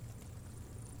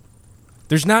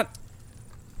 There's not.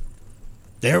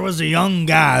 There was a young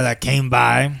guy that came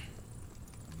by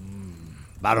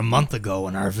about a month ago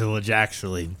in our village,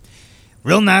 actually.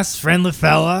 Real nice, friendly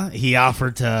fella. He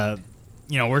offered to,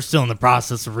 we're still in the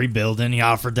process of rebuilding. He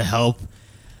offered to help.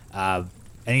 And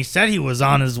he said he was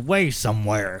on his way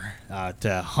somewhere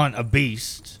to hunt a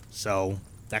beast. So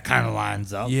that kind of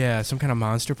lines up. Yeah, some kind of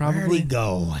monster, Where'd he probably.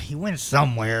 go? He went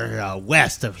somewhere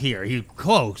west of here. He was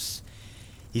close.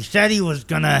 He said he was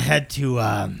going to head to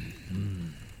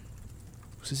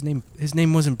What's his name? His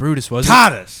name wasn't Brutus, was it?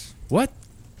 Tadas. What?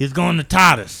 He's going to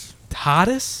Tadas.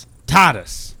 Tadas?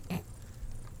 Tadas.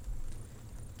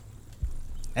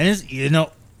 And it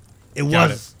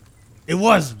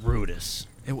was Brutus.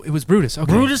 It was Brutus.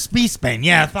 Okay. Brutus Beastbane.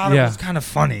 Yeah, I thought it Yeah. was kind of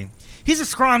funny. He's a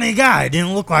scrawny guy.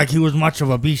 Didn't look like he was much of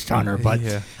a beast hunter, but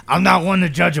Yeah. I'm not one to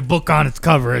judge a book on its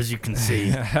cover, as you can see.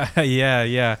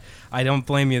 yeah. I don't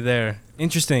blame you there.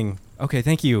 Interesting. Okay,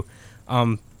 thank you.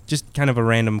 Just kind of a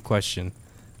random question.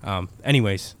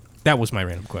 Anyways, that was my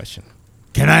random question.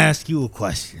 Can I ask you a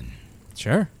question?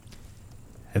 Sure.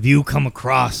 Have you come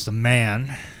across a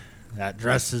man that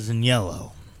dresses in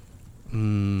yellow?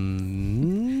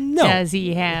 No. Does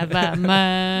he have a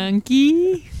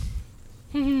monkey?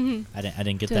 I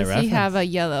didn't get that Does reference. he have a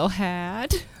yellow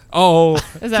hat? Oh,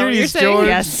 Is that what you're Curious saying? George.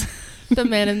 Yes. The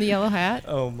man in the yellow hat.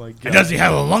 Oh my god. And does he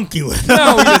have a lunky with him?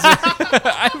 No, he doesn't.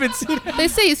 I haven't seen it. They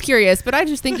say he's curious, but I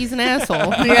just think he's an asshole.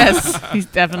 Yes. He's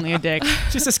definitely a dick.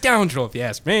 Just a scoundrel, if you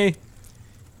ask me.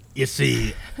 You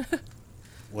see,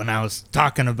 when I was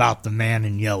talking about the man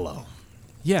in yellow,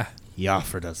 Yeah. he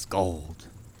offered us gold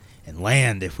and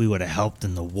land if we would have helped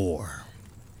in the war.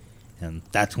 And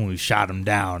that's when we shot him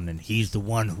down, and he's the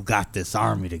one who got this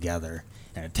army together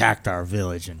and attacked our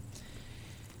village. And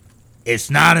it's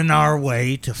not in our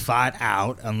way to fight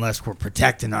out unless we're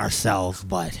protecting ourselves,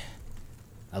 but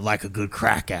I'd like a good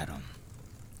crack at him.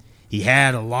 He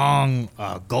had a long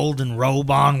golden robe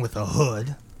on with a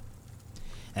hood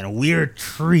and a weird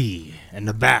tree in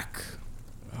the back.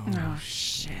 Oh,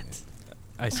 shit.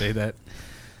 I say that.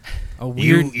 A You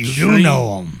weird do tree.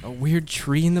 know him. A weird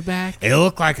tree in the back? It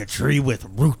looked like a tree with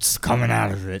roots coming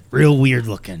out of it. Real weird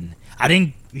looking.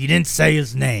 He didn't say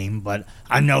his name, but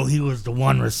I know he was the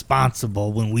one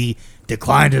responsible when we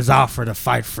declined his offer to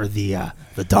fight for the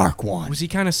Dark One. Was he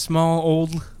kind of small,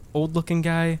 old looking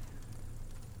guy?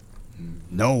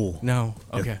 No. No.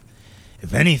 Okay.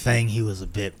 If anything, he was a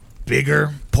bit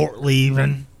bigger, portly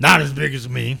even. Not as big as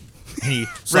me. And he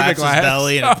slaps his glass.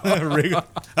 belly and wriggle.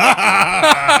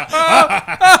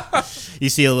 You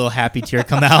see a little happy tear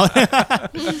come out.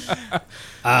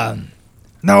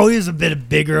 No, he was a bit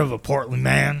bigger of a portly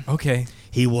man. Okay.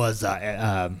 He was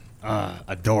a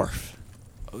dwarf.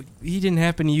 He didn't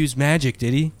happen to use magic,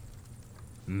 did he?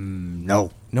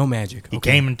 No. No magic. He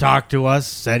Okay. came and talked to us,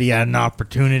 said he had an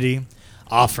opportunity,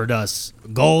 offered us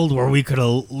gold where we could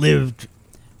have lived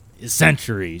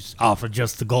centuries off of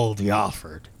just the gold he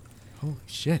offered. Holy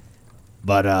shit.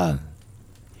 But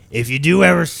if you do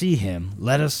ever see him,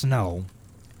 let us know,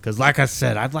 because like I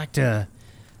said, I'd like to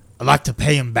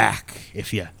pay him back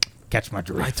if you catch my I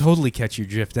drift. totally catch your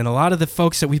drift. And a lot of the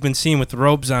folks that we've been seeing with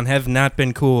robes on have not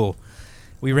been cool.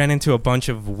 We ran into a bunch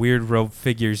of weird robe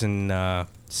figures in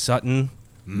Sutton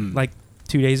like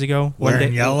 2 days ago.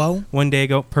 Wearing yellow? One day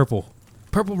ago. Purple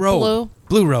robe. Blue.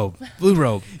 Blue robe. Blue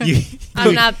robe.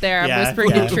 I'm not there. I'm Yeah, whispering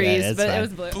yeah, in trees, it's but fine. it was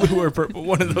blue. Blue or purple.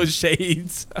 One of those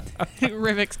shades.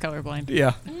 Rivik's colorblind.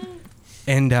 Yeah.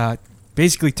 And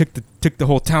basically took the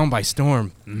whole town by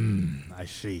storm. I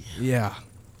see. Yeah.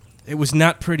 It was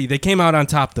not pretty. They came out on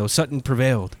top though. Sutton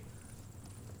prevailed.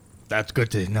 That's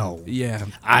good to know. Yeah.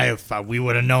 If we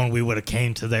would have known, we would have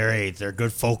came to their aid. They're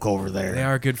good folk over there. They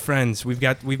are good friends. We've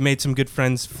made some good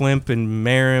friends, Flimp and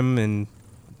Merrim, and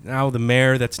now the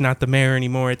mayor that's not the mayor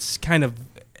anymore. It's kind of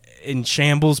in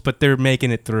shambles, but they're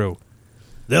making it through.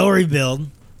 They'll rebuild.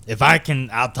 If I can,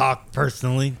 I'll talk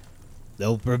personally.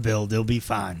 They'll rebuild. They'll be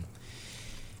fine.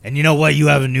 And you know what? You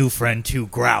have a new friend too,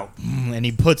 Grout. And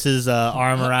he puts his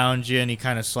arm around you and he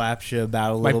kind of slaps you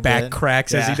about a My little back bit.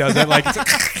 cracks as he Yeah. does it. Like,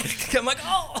 I'm like,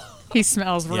 oh. He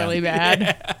smells really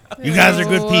bad. You guys are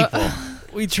good people.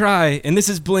 We try. And this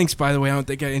is Blinks, by the way. I don't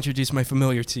think I introduced my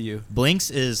familiar to you.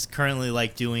 Blinks is currently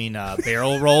like doing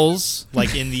barrel rolls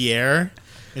like in the air.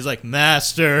 He's like,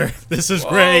 Master, this is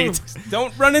great. Whoa,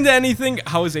 don't run into anything.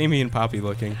 How is Amy and Poppy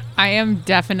looking? I am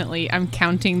I'm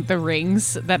counting the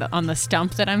rings that on the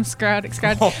stump that I'm scratching.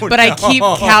 Oh, but I no. keep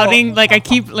counting,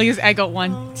 I go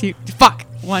 1, 2, fuck,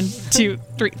 1, 2,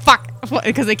 3, fuck,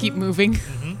 because I keep moving.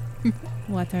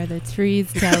 What are the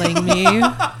trees telling me?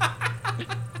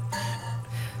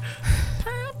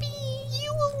 Poppy,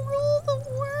 you will rule the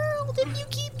world if you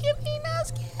keep giving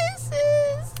us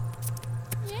kisses.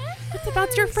 Yes. What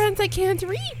about your friends I can't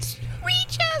reach?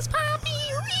 Reach us, Poppy,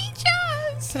 reach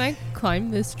us. Can I climb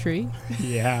this tree?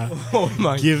 Yeah. Oh,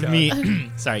 my Give God.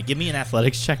 me, sorry, give me an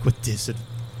athletics check with disadvantage.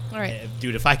 All right.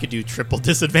 Dude, if I could do triple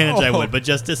disadvantage, I Oh. would, but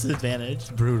just disadvantage.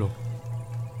 Brutal.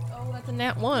 Oh, that's a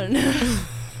nat 1.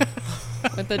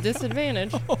 With the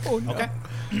disadvantage. Oh, no. Okay.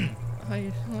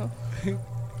 Oh.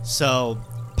 So,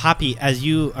 Poppy, as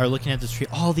you are looking at this tree,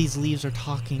 all these leaves are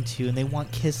talking to you, and they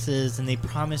want kisses, and they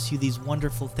promise you these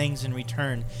wonderful things in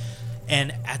return.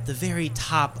 And at the very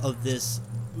top of this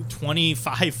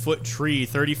 25-foot tree,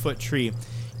 30-foot tree,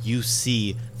 you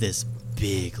see this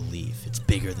big leaf. It's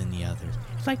bigger than the others.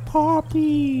 It's like,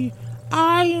 Poppy,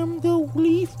 I am the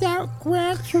leaf that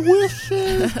grants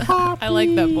wishes, Poppy. I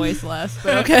like that voice less,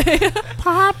 but okay.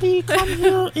 Poppy, come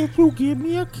here. If you give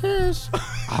me a kiss,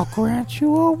 I'll grant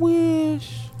you a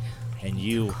wish. And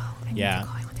you, yeah.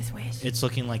 It's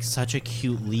looking like such a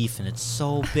cute leaf, and it's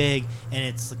so big, and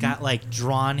it's got like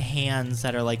drawn hands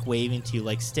that are like waving to you,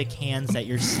 like stick hands that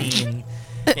you're seeing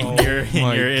in Oh your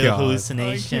my God.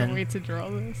 hallucination. I can't wait to draw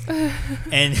this.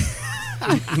 And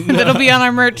That'll be on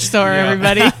our merch store,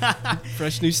 everybody.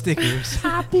 Fresh new stickers.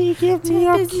 Poppy, give me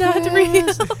a It's not real.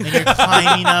 And you're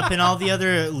climbing up, and all the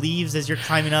other leaves, as you're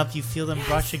climbing up, you feel them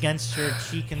brush against your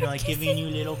cheek, and they're like giving you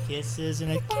little kisses.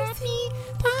 And Poppy,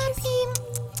 Poppy.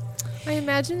 I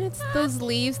imagine it's those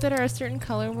leaves that are a certain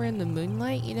color where in the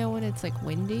moonlight, you know, when it's like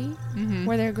windy,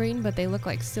 where they're green but they look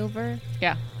like silver.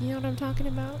 Yeah. You know what I'm talking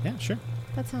about? yeah, sure.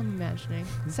 That's how I'm imagining.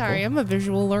 Sorry, I'm a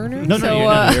visual learner. No, so,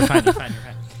 you're fine. You're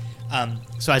fine.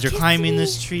 So as you're climbing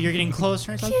this tree, you're getting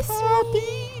closer. And it's like,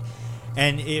 Poppy.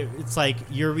 And it's like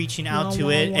you're reaching out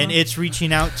to it, and it's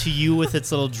reaching out to you with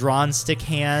its little drawn stick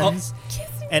hands.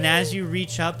 And as you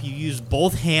reach up, you use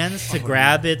both hands to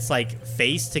grab its like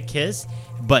face to kiss,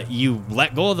 but you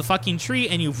let go of the fucking tree,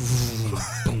 and you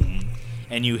boom,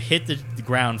 and you hit the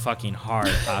ground fucking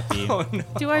hard, Poppy. Oh, no.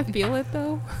 do I feel it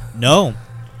though? No.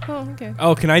 Oh, okay.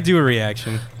 Oh, can I do a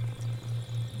reaction?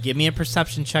 Give me a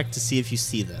perception check to see if you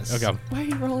see this. Okay. Why are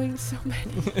you rolling so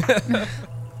many?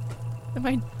 Am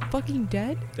I fucking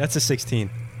dead? That's a 16.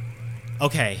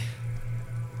 Okay.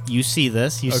 You see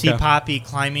this. You see Okay. Poppy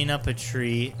climbing up a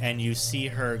tree, and you see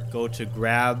her go to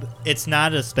grab. It's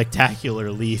not a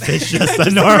spectacular leaf. It's just a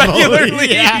normal regular leaf.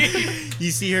 leaf. Yeah. You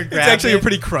see her grab It's actually it, a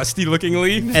pretty crusty looking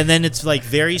leaf. and then it's like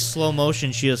very slow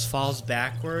motion. She just falls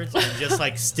backwards and just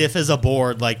like stiff as a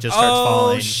board, like just starts Oh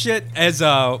falling. shit! As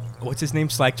what's his name?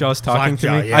 Slackjaw's talking to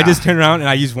Slackjaw, me. yeah. I just turn around and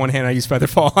I use one hand. I use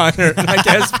Featherfall on her. And I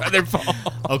guess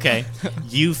Featherfall. Okay.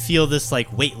 You feel this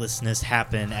like weightlessness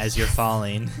happen as you're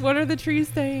falling. What are the trees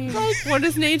saying? What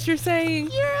is nature saying?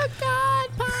 You're a god,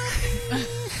 Poppy.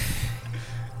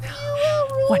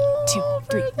 1, 2,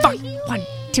 3, fuck. 1,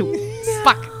 2,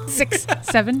 fuck. 6,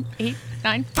 7, 8,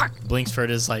 9, fuck. Blinksford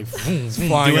is like flying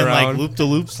doing like around. loop de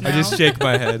loops. I just shake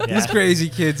my head. Yeah. These crazy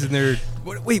kids and their.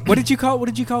 Wait, what did you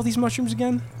call these mushrooms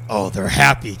again? Oh, they're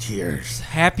happy tears.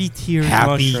 Happy tears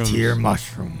Happy mushrooms. tear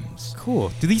mushrooms.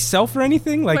 Cool. Do these sell for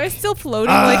anything? Am I Like, still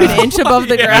floating like an inch above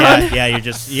the ground? You're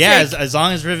just as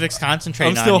long as Rivik's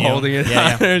concentrating I'm still on you. holding it.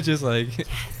 Yeah, They're just like.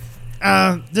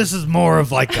 This is more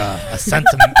of like a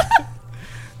sentiment.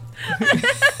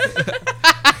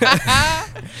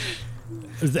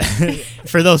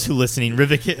 For those who listening,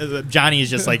 Rivik, Johnny is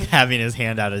just like having his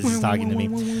hand out as he's talking to me.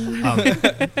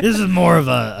 This is more of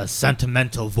a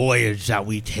sentimental voyage that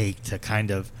we take to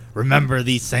kind of remember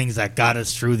these things that got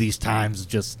us through these times,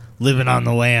 just living on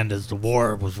the land as the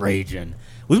war was raging.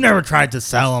 We've never tried to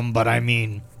sell them, but I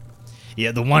mean,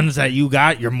 yeah, the ones that you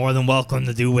got, you're more than welcome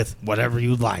to do with whatever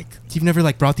you'd like. You've never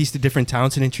like brought these to different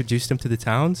towns and introduced them to the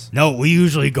towns? No, we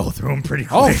usually go through them pretty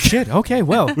quick. Oh shit! Okay,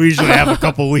 well, We usually have a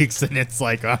couple weeks, and it's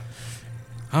like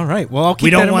all right. Well, I'll keep. we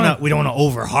that don't in want mind. to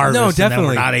over harvest, No, and then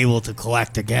definitely. we're not able to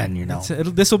collect again. You know.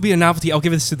 This will be a novelty. I'll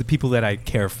give this to the people that I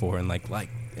care for and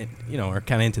and, you know, are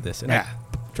kind of into this. And Yeah.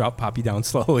 I drop Poppy down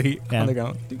slowly Yeah. on the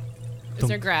ground. Is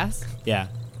there grass? Yeah,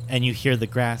 and you hear the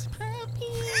grass. Poppy.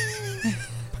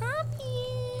 Poppy.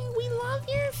 We love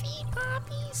your feet,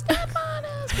 Poppy. Step on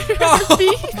us.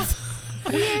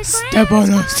 Step on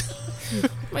us.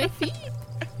 My feet.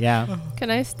 Yeah,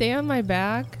 Can I stay on my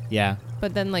back, yeah.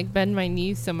 but then like bend my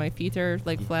knees so my feet are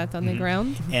like flat on the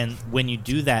ground? And when you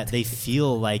do that, they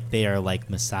feel like they are like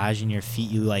massaging your feet.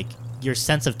 You like your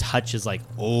sense of touch is like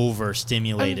I'm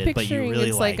overstimulated, but you picturing really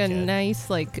it's like a it. nice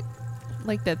like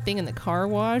that thing in the car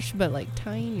wash, but like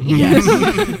tiny. Yes.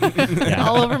 Yeah.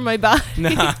 All over my body.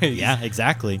 Nice. Yeah,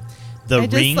 exactly. The I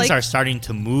just, rings like, are starting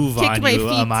to move kicked on my you,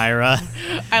 feet. Amira.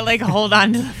 I like hold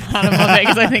on to the bottom of it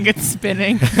because I think it's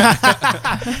spinning.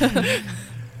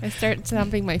 I start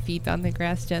stomping my feet on the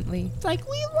grass gently. It's like,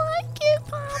 we like it,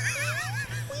 Poppy.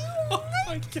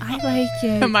 We like it. I like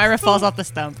it. Myra falls off the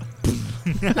stump.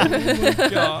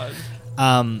 God.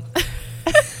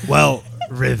 Well,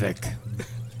 Rivik,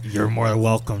 you're more than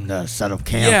welcome to set up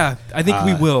camp. Yeah, I think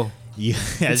we will. You,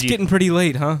 It's as you, getting pretty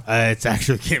late, huh? It's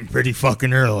actually getting pretty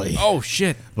fucking early. Oh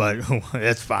shit. But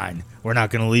it's fine. We're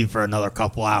not going to leave for another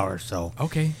couple hours, so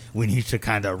Okay. we need to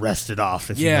kind of rest it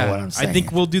off, if Yeah, you know what I'm saying. I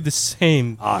think we'll do the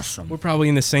same. Awesome. We're probably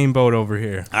in the same boat over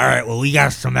here. All right, well, we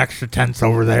got some extra tents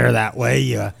over there. That way,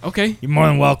 you're Okay. more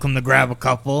than welcome to grab a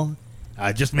couple.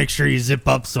 Just make sure you zip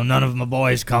up so none of my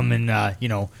boys come and,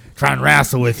 try and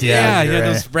wrestle with you. Yeah, as you're,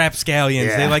 those rapscallions.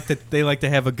 yeah. They like to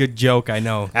have a good joke. I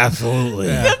know. Absolutely.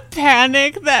 Yeah.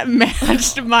 Panic that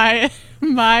matched my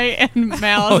and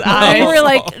Mal's We eyes. were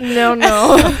like,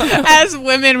 no. As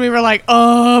women, we were like,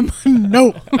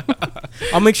 no.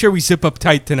 I'll make sure we zip up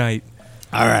tight tonight.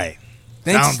 All right.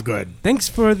 Thanks. Sounds good. Thanks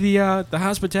for the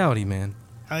hospitality, man.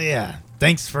 Oh, yeah.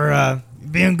 Thanks for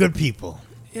being good people.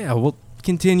 Yeah, we'll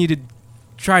continue to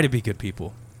try to be good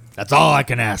people. That's all I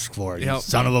can ask for, you Yep.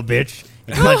 son of a bitch.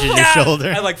 He punches your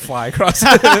shoulder. I like fly across.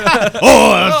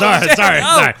 Oh,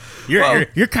 sorry.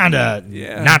 You're kind of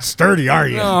not sturdy, are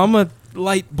you? No, I'm a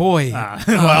light boy.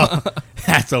 Well,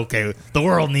 that's okay. The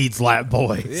world needs light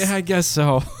boys. Yeah, I guess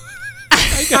so.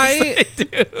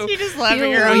 You just laugh at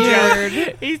your own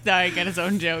joke. He's dying at his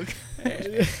own joke.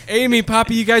 Amy,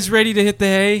 Poppy, you guys ready to hit the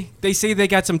hay? They say they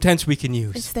got some tents we can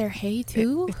use. Is there hay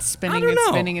too? It's spinning, I don't it's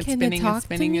know. spinning, it's Can it spinning, it's talk to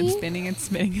spinning, it's me? spinning, it's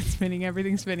spinning, it's spinning,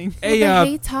 everything's spinning. Will Hey, the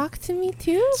hay talk to me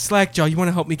too? Slackjaw, you want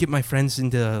to help me get my friends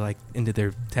into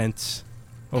their tents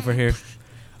over here?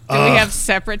 Do we have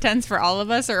separate tents for all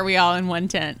of us, or are we all in one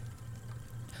tent?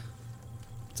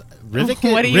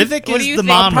 Rivik, What do you- Rivik what do is you the think?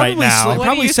 mom right Probably now. What do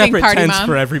probably you think, separate party tents mom?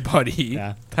 for everybody.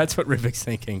 Yeah. That's what Rivik's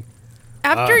thinking.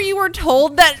 After you were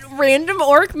told that random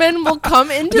orc men will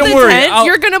come into Don't the worry, tent,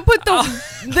 you're gonna put the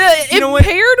You know what?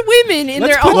 impaired women in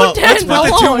their own well, tent let's Put the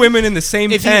alone. two women in the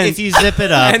same If you, tent. if you zip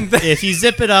it up, And then- if you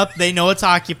zip it up, they know it's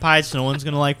occupied, so no one's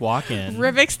gonna like walk in.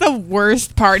 Rivik's the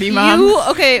worst party mom.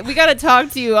 Okay, we gotta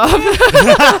talk to you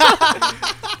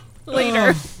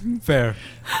later. Fair.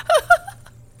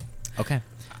 Okay.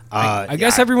 I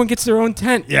guess everyone gets their own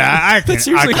tent. Yeah, I can. That's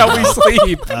usually how we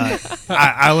sleep.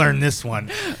 I learned this one.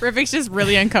 Rivik's just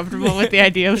really uncomfortable with the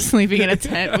idea of sleeping in a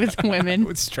tent with women.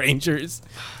 With strangers.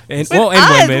 And, With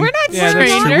us, women. we're not yeah, that's true. We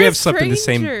strangers. have slept in the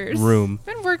same Strangers. room.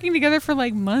 We've been working together for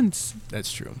like months.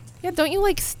 That's true. Yeah, don't you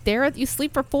like stare at? You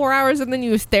sleep for 4 hours and then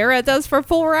you stare at us for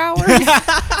 4 hours.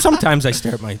 Sometimes I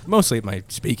stare at mostly at my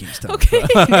speaking stuff. Okay.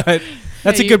 But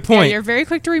that's Yeah, a good point. Yeah, you're very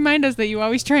quick to remind us that you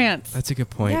always trance. That's a good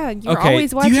point. Yeah, you're okay. always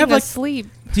do watching you have us sleep.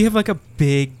 Do you have like a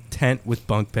big tent with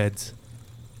bunk beds?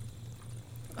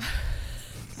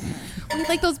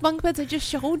 Like those bunk beds I just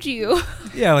showed you.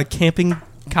 Yeah, like camping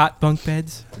cot bunk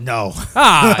beds. No.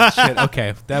 Ah, shit.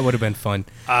 Okay, that would have been fun.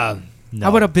 No. How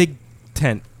about a big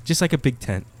tent? Just like a big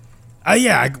tent.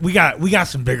 Yeah, we got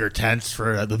some bigger tents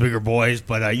for the bigger boys,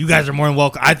 but you guys are more than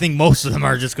welcome. I think most of them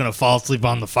are just gonna fall asleep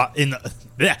on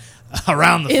the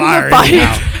around the In the fire.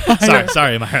 fire.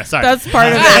 Sorry, Myra. Sorry. That's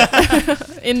part of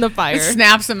it. In the fire.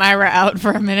 Snaps Amira out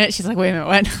for a minute. She's like, wait a minute,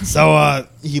 what? So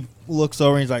he looks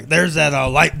over and he's like, "There's that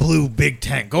light blue big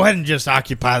tent. Go ahead and just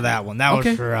occupy that one. That Okay.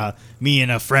 was for me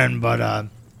and a friend, but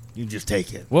you just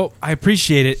take it." Well, I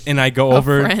appreciate it, and I go A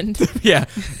over. friend. Yeah.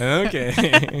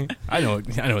 Okay. I know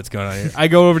what's going on here. I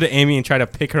go over to Amy and try to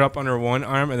pick her up on her one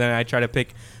arm, and then I try to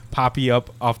pick Poppy up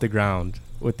off the ground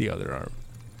with the other arm.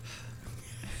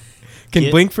 Can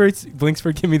Get-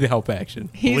 Blinksford give me the help action?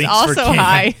 He's Blinks for also king.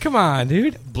 high. Come on,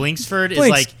 dude. Blinksford is Blinks.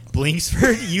 like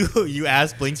Blinksford. You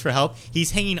ask Blinks for help.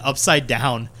 He's hanging upside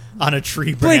down on a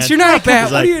tree branch. Blinks, you're not a bat.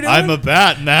 He's What like, are you doing? I'm a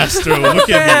bat master. Look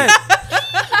at me.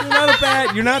 You're not a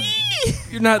bat.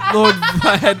 You're not Lord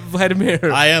Vladimir.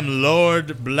 I am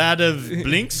Lord Blood of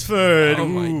Blinksford. Oh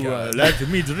my Ooh, God. Let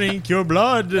me drink your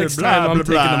blood. Next blah, time I'm blah,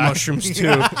 taking blah. the mushrooms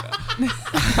too.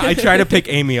 I try to pick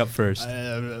Amy up first.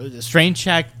 Strain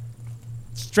check.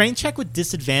 Strain check with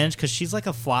disadvantage because she's like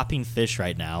a flopping fish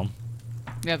right now.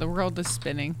 Yeah, the world is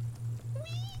spinning.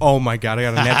 Oh my god, I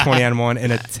got a nat 20 on one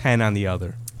and a 10 on the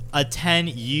other. A 10,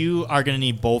 you are gonna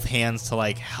need both hands to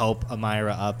like help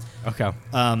Amira up. Okay.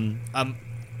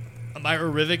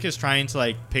 Amira Rivik is trying to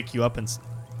like pick you up and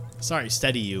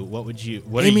steady you. What would you?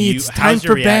 What Amy, are you? it's time how's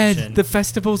your for bed. reaction? The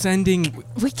festival's ending.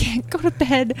 We can't go to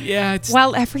bed Yeah, it's.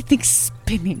 while everything's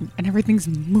spinning and everything's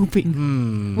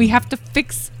moving. We have to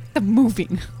fix the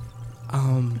moving.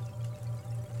 Do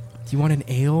you want an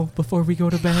ale before we go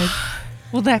to bed?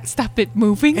 Will that stop it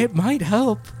moving? It might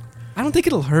help. I don't think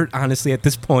it'll hurt, honestly, at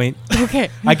this point. Okay.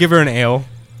 I give her an ale.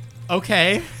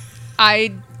 Okay.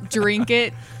 I drink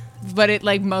it, but it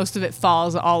like most of it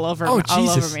falls all over Oh, all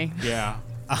over Jesus. me. Yeah.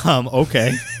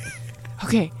 Okay.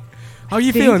 Okay. How are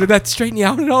you think- feeling? Did that straighten you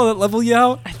out at all? That level you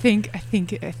out? I think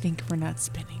we're not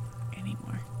spinning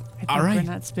anymore. I think All right.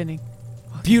 we're not spinning.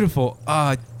 Beautiful.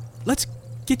 Let's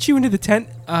get you into the tent.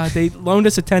 They loaned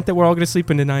us a tent that we're all gonna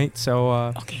sleep in tonight. So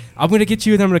Okay. I'm gonna get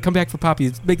you, and I'm gonna come back for Poppy.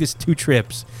 Let's make this 2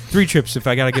 trips, 3 trips if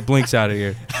I gotta get Blinks out of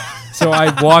here. So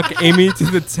I walk Amy to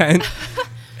the tent,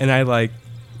 and I like,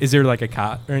 is there like a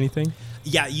cot or anything?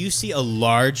 Yeah, you see a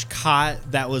large cot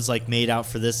that was like made out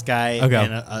for this guy, Okay.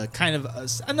 and a kind of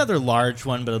another large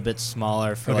one, but a bit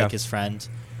smaller for Okay. like his friend.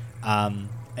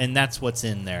 And that's what's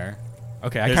in there.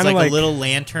 Okay, I There's kind of like like a little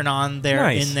lantern on there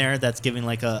Nice. in there that's giving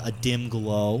like a dim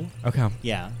glow. Okay,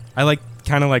 Yeah. I like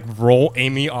kind of like roll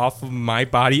Amy off of my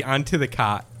body onto the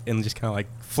cot and just kind of like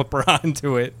flip her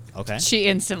onto it. Okay. She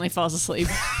instantly falls asleep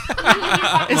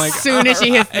as soon as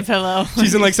she hits the pillow.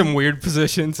 She's in like some weird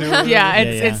position too. Yeah,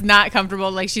 it's yeah. it's not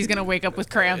comfortable. Like she's gonna wake up with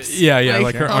cramps. Yeah,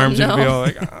 like her oh arms are gonna be no. all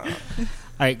like.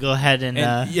 right, go ahead and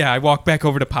yeah, I walk back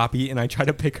over to Poppy and I try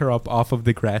to pick her up off of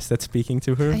the grass that's speaking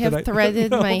to her. I have that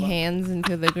threaded my hands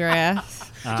into the grass.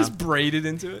 just braided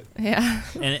into it. Yeah.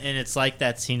 and it's like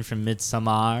that scene from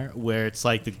Midsommar where it's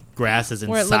like the grass is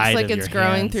inside Where it looks like of it's your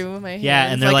growing hands. through my hands.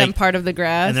 Yeah, and they're like I'm like- part of the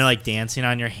grass. And they're like dancing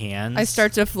on your hands. I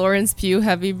start to Florence Pugh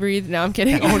heavy breathe. No, I'm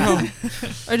kidding. Oh no.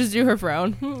 Or just do her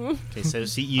frown. Okay, so you I'm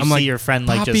see like, your friend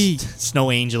like "Poppy." just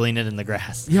snow angeling it in the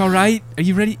grass. You all right? Are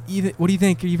you ready? What do you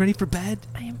think? Are you ready for bed?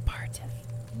 I am part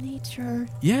of nature.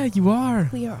 Yeah, you are.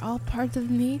 We are all part of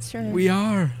nature. We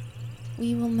are.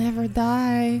 We will never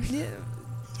die.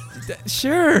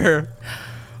 Sure.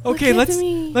 Okay, Look at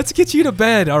me. let's get you to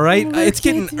bed. All right. Look It's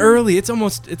getting at me. early. It's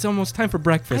almost time for I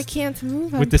breakfast. can't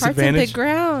move. With I'm this part of the advantage?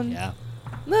 ground. Yeah.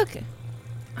 Look,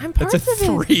 I'm part That's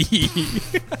a of it.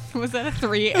 3. Was that a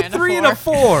 3 a and a 3 4? and a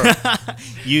 4.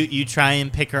 You try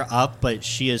and pick her up, but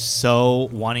she is so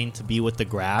wanting to be with the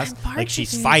grass. I'm part Like of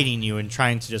she's it. fighting you and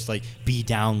trying to just like be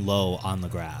down low on the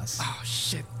grass. Oh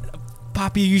shit.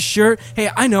 Poppy, are you sure? Hey,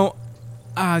 I know.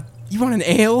 You want an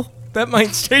ale? That might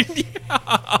straighten you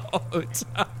out.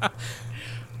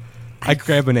 I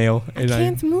grab an ale I and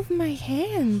can't move my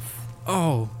hands.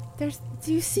 Oh.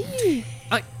 Do you see?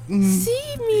 I,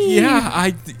 See me?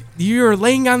 yeah, you're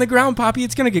laying on the ground, Poppy.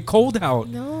 It's gonna get cold out.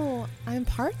 No, I'm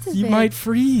part of You it. might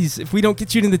freeze if we don't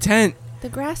get you in the tent. The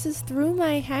grass is through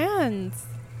my hands.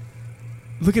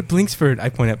 Look at Blinksford. I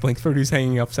point at Blinksford, who's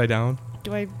hanging upside down.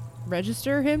 Do I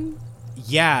register him?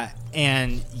 Yeah,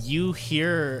 and you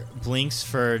hear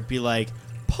Blinksford be like,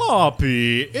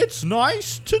 Poppy, it's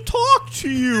nice to talk to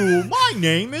you. My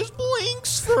name is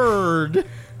Blinksford.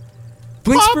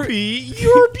 Blinksford, Poppy,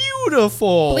 you're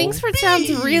beautiful. Blinksford sounds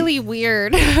Bee. really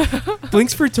weird.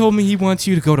 Blinksford told me he wants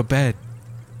you to go to bed.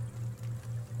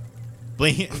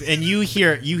 And you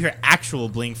hear actual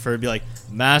Blinkford be like,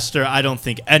 Master, I don't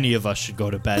think any of us should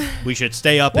go to bed. We should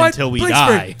stay up What? until we Blinksford,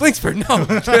 die. Blinksford,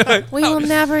 no. We will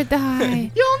never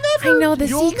die. You'll I know the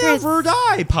you'll secrets. never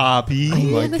die, Poppy. I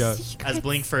know my the God. secrets. As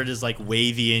Blinkford is like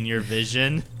wavy in your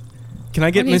vision. Can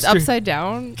I get And he's Mr. upside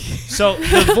down. So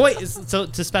the voice. So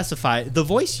to specify, the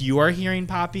voice you are hearing,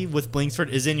 Poppy, with Blinksford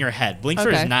is in your head. Blinksford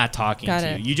Okay. is not talking Got to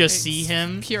it. you. You just It's see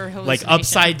him pure like hallucination.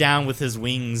 upside down with his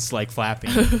wings like flapping.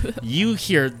 You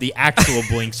hear the actual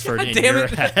Blinksford in damn your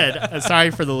it. head. Sorry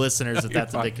for the listeners if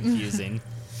that's a bit confusing.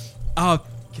 Can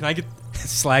I get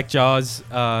Slackjaw's,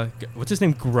 what's his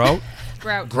name? Grout?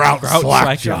 Grout. Grout, Grout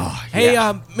Slackjaw. Hey,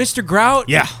 yeah. Mr. Grout?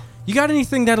 Yeah. You got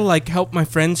anything that'll, like, help my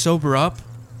friend sober up?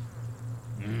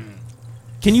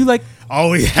 Can you, like, All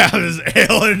we have is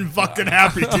ale and fucking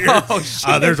happy tears. Oh,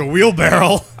 shit. There's a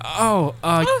wheelbarrow.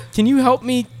 can you help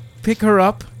me pick her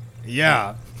up?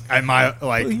 Yeah. I might,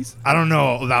 like, Please. I don't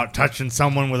know about touching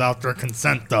someone without their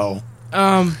consent, though.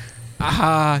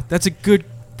 That's a good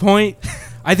point.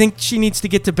 I think she needs to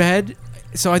get to bed,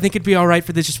 so I think it'd be all right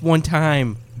for this just one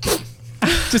time.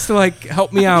 Just to, like,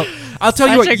 help me out. I'll tell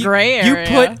you Such what. a gray you area.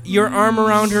 put your arm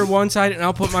around her one side, and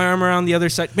I'll put my arm around the other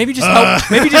side. Maybe just help.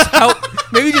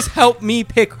 Maybe just help me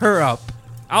pick her up.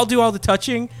 I'll do all the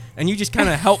touching, and you just kind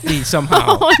of help me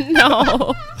somehow. Oh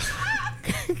no.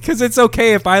 Because it's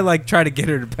okay if I, like, try to get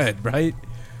her to bed, right?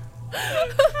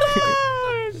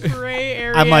 Gray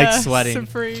area. I'm, like, sweating.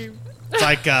 Supreme. It's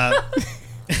like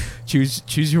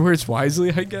Choose your words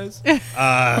wisely, I guess.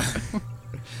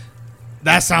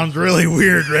 That sounds really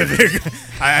weird,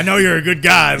 Rivik. I know you're a good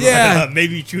guy, but Yeah.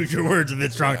 maybe choose your words a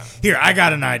bit strong. Here, I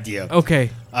got an idea.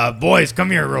 Okay. Boys, come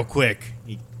here real quick.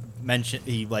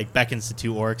 he like beckons to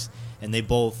two orcs, and they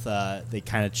both they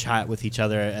kind of chat with each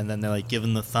other, and then they're like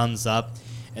giving the thumbs up,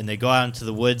 and they go out into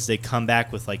the woods. They come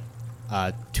back with like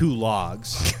 2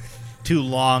 logs, 2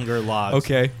 longer logs.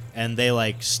 Okay. And they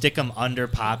like stick them under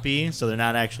Poppy, so they're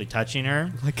not actually touching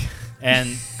her, Like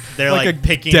and they're like like, a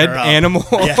picking dead her up. animal.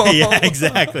 Yeah,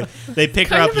 exactly. They pick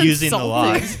her Kind up of using the insulting.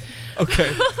 logs.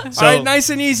 Okay. So- all right, nice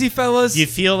and easy, fellas. You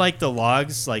feel like the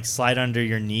logs like slide under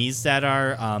your knees that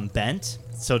are bent,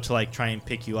 so to like try and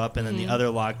pick you up, and then the other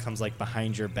log comes like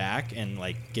behind your back and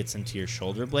like gets into your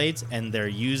shoulder blades, and they're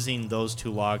using those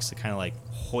 2 logs to kind of like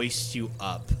hoist you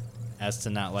up, as to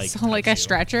not like So like touch a you.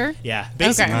 stretcher? Yeah,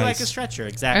 basically Okay. like Nice. a stretcher.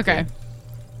 Exactly. Okay.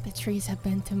 The trees have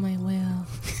been to my will.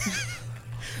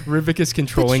 Rivik is The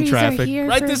controlling trees are traffic. here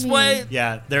Right for this me. way.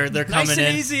 Yeah, they're Nice coming and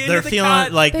in. easy They're into the feeling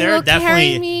cot. like They they're will carry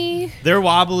definitely me. they're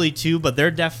wobbly too, but they're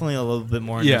definitely a little bit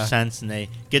more in Yeah. their sense, and they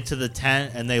get to the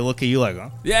tent and they look at you like,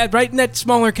 oh. Yeah, right in that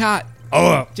smaller cot.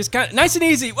 Oh, Just kind of nice and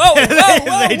easy. Whoa, whoa,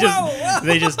 whoa, they just whoa, whoa.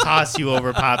 they just toss you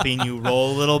over, Poppy, and you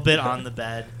roll a little bit on the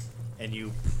bed, and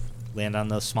you land on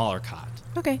the smaller cot.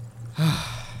 Okay.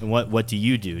 And what do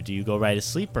you do? Do you go right to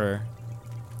sleep or?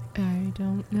 I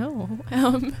don't know.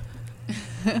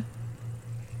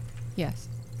 Yes.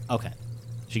 Okay.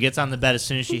 She gets on the bed as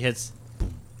soon as she hits.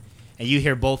 Boom. And you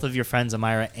hear both of your friends,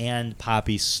 Amira and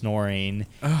Poppy, snoring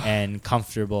and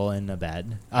comfortable in the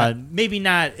bed. Maybe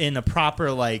not in a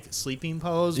proper, like, sleeping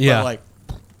pose, Yeah. but,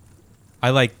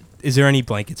 like, Is there any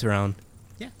blankets around?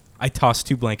 Yeah. I toss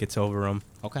 2 blankets over them.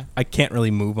 okay. I can't really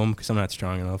move them because I'm not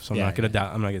strong enough, so I'm Yeah, not gonna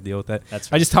yeah. I'm not gonna deal with that. That's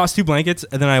I fine. just toss 2 blankets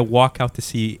and then I walk out to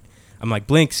see. I'm like,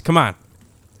 Blinks, come on.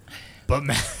 But,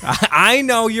 I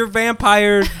know you're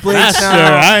vampire, Blinks. Master,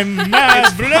 now. I'm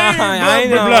mad.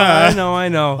 I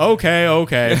know.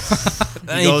 Okay. He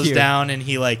Thank goes you. down and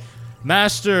he, like,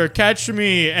 Master, catch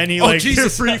me. And he, Oh, like,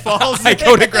 Jesus. free falls.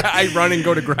 I run and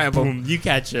go to grab him. Boom. You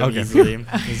catch him Okay. easily.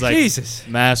 He's like, Jesus.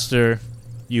 Master,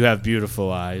 you have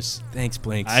beautiful eyes. Thanks,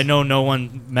 Blinks. I know no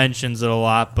one mentions it a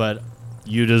lot, but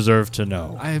you deserve to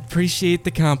know. I appreciate the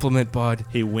compliment, bud.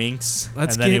 He winks,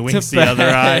 Let's and then he get winks to the other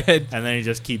eye, bed. and then he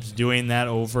just keeps doing that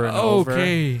over and over.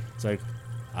 Okay. It's like,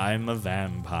 I'm a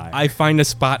vampire. I find a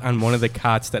spot on one of the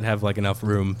cots that have like enough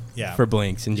room Yeah. for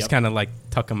Blinks and just Yep. kind of like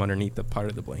tuck him underneath the part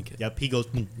of the blanket. Yep, he goes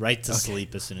right to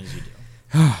sleep as soon as you do.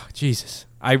 Oh, Jesus.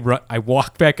 I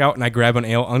walk back out and I grab an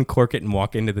ale, uncork it, and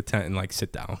walk into the tent and like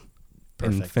sit down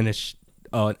and Perfect. finish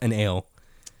an ale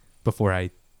before I,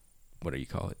 what do you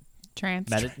call it? Trance.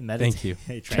 Thank you.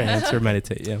 Trance or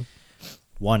meditate, yeah.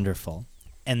 Wonderful.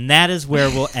 And that is where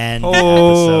we'll end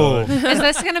Oh. the episode. Is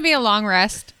this going to be a long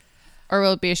rest, or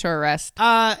will it be a short rest?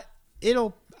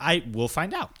 We'll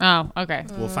find out. Oh, okay.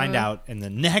 We'll find out in the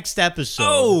next episode.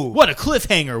 Oh. What a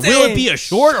cliffhanger. Will it be a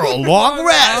short or a long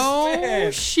rest? Oh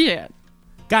shit!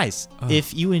 Guys,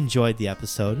 if you enjoyed the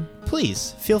episode,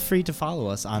 please feel free to follow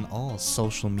us on all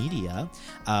social media.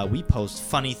 We post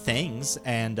funny things,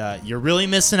 and you're really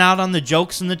missing out on the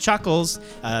jokes and the chuckles,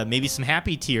 maybe some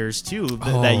happy tears too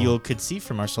that you could see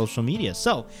from our social media.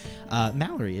 So,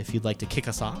 Mallory, if you'd like to kick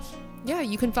us off. Yeah,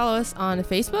 you can follow us on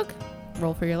Facebook,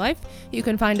 Roll for Your Life. You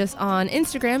can find us on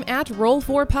Instagram at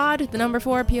Roll4Pod, the number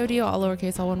 4, POD, all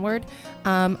lowercase, all one word.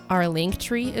 Our link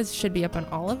tree should be up on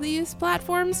all of these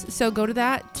platforms, so go to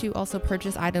that to also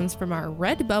purchase items from our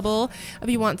Redbubble if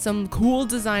you want some cool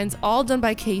designs, all done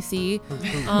by Casey.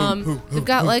 We've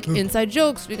got like inside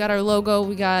jokes, we got our logo,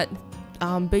 we got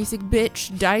basic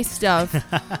bitch dice stuff.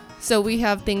 So we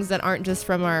have things that aren't just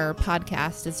from our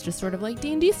podcast. It's just sort of like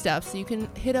D&D stuff. So you can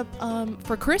hit up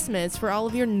for Christmas for all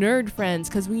of your nerd friends,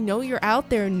 because we know you're out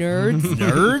there, nerds.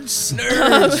 Nerds?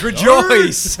 Nerds,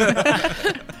 rejoice!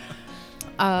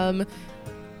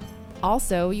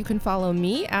 Also, you can follow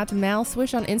me at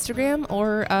MalSwish on Instagram,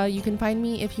 or you can find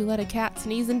me if you let a cat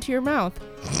sneeze into your mouth.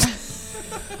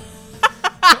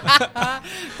 That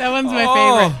one's my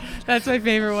favorite. That's my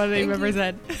favorite one that you've ever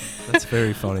said. That's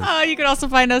very funny. You can also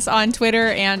find us on Twitter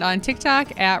and on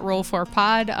TikTok at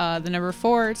Roll4Pod, the number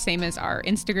 4, same as our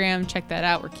Instagram. Check that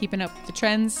out. We're keeping up with the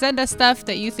trends. Send us stuff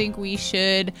that you think we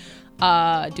should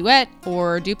duet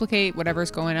or duplicate,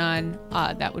 whatever's going on.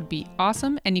 That would be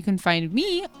awesome. And you can find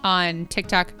me on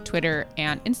TikTok, Twitter,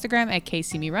 and Instagram at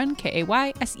KSeeMeRun,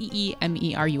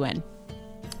 KAYSEEMERUN.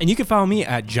 And you can follow me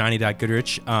at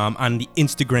Johnny.Goodrich on the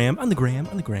Instagram, on the gram.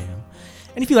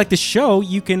 And if you like the show,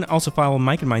 you can also follow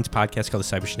Mike and mine's podcast called the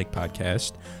Cybersnick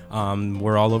Podcast.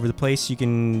 We're all over the place. I think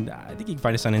you can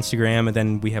find us on Instagram, and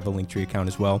then we have a Linktree account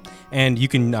as well. And you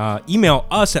can email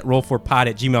us at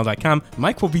roll4pod@gmail.com.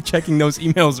 Mike will be checking those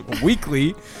emails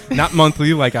weekly, not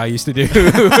monthly like I used to do.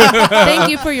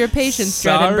 Thank you for your patience,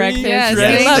 Dread and Sorry. Breakfast. Yes,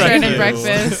 Dread we and love Dread and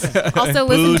Breakfast. Breakfast. Also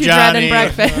listen Boo, to Dread Johnny. and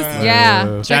Breakfast.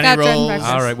 Yeah, check Johnny out Dread and rolls.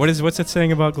 Breakfast. All right, what's that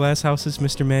saying about glass houses,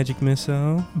 Mr. Magic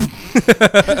Missile?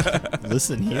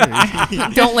 Listen here.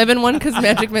 Don't live in one because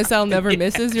Magic Missile never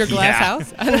misses your glass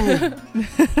house.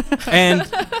 And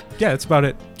yeah, that's about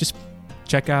it. Just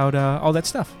check out all that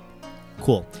stuff.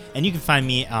 Cool. And you can find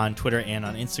me on Twitter and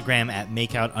on Instagram at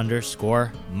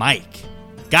makeout_Mike.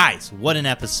 Guys, what an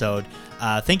episode.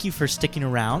 Thank you for sticking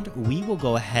around. We will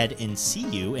go ahead and see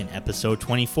you in episode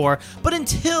 24. But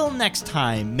until next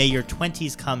time, may your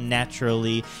 20s come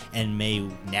naturally, and may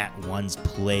nat 1s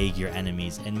plague your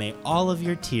enemies, and may all of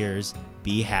your tears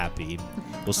be happy.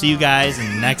 We'll see you guys in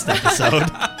the next episode.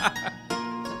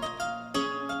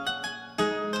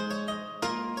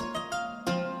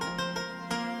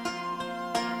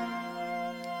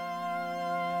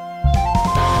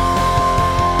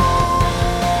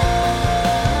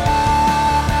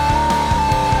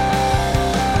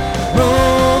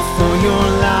 Roll for your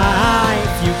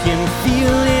life. You can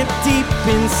feel it deep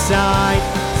inside.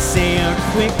 Say a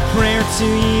quick prayer to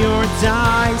your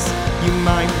dice. You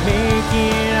might make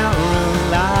it out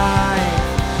alive.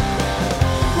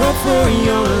 Roll for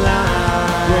your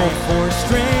life. Roll for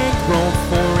strength. Roll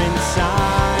for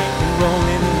insight. And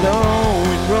rolling low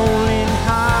and rolling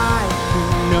high.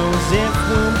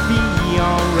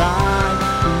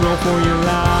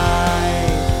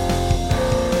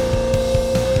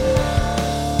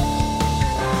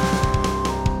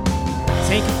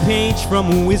 page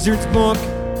from a wizard's book.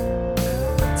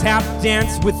 Tap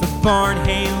dance with the barn,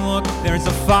 hey look, there's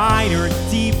a fighter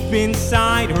deep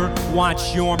inside her.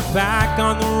 Watch your back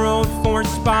on the road for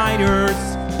spiders.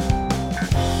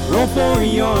 Roll for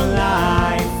your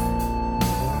life.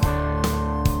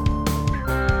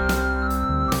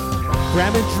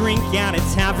 Grab a drink at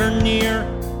a tavern near.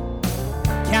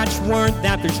 Catch word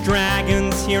that there's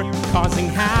dragons here, causing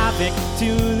havoc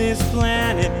to this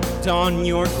planet. Don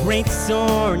your great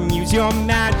sword and use your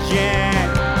magic.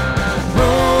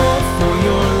 Roll for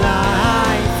your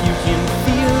life, you can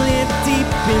feel it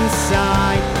deep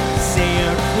inside. Say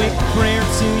a quick prayer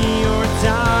to your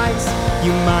dice,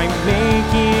 you might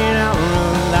make it out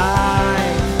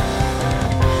alive.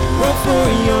 Roll for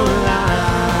your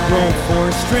life, roll for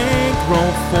strength,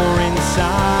 roll for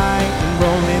insight, and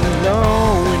rolling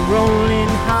low and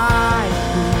rolling high.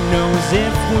 Who knows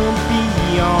if we'll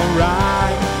be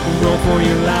alright? Roll for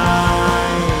your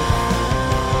life,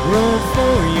 roll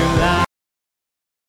for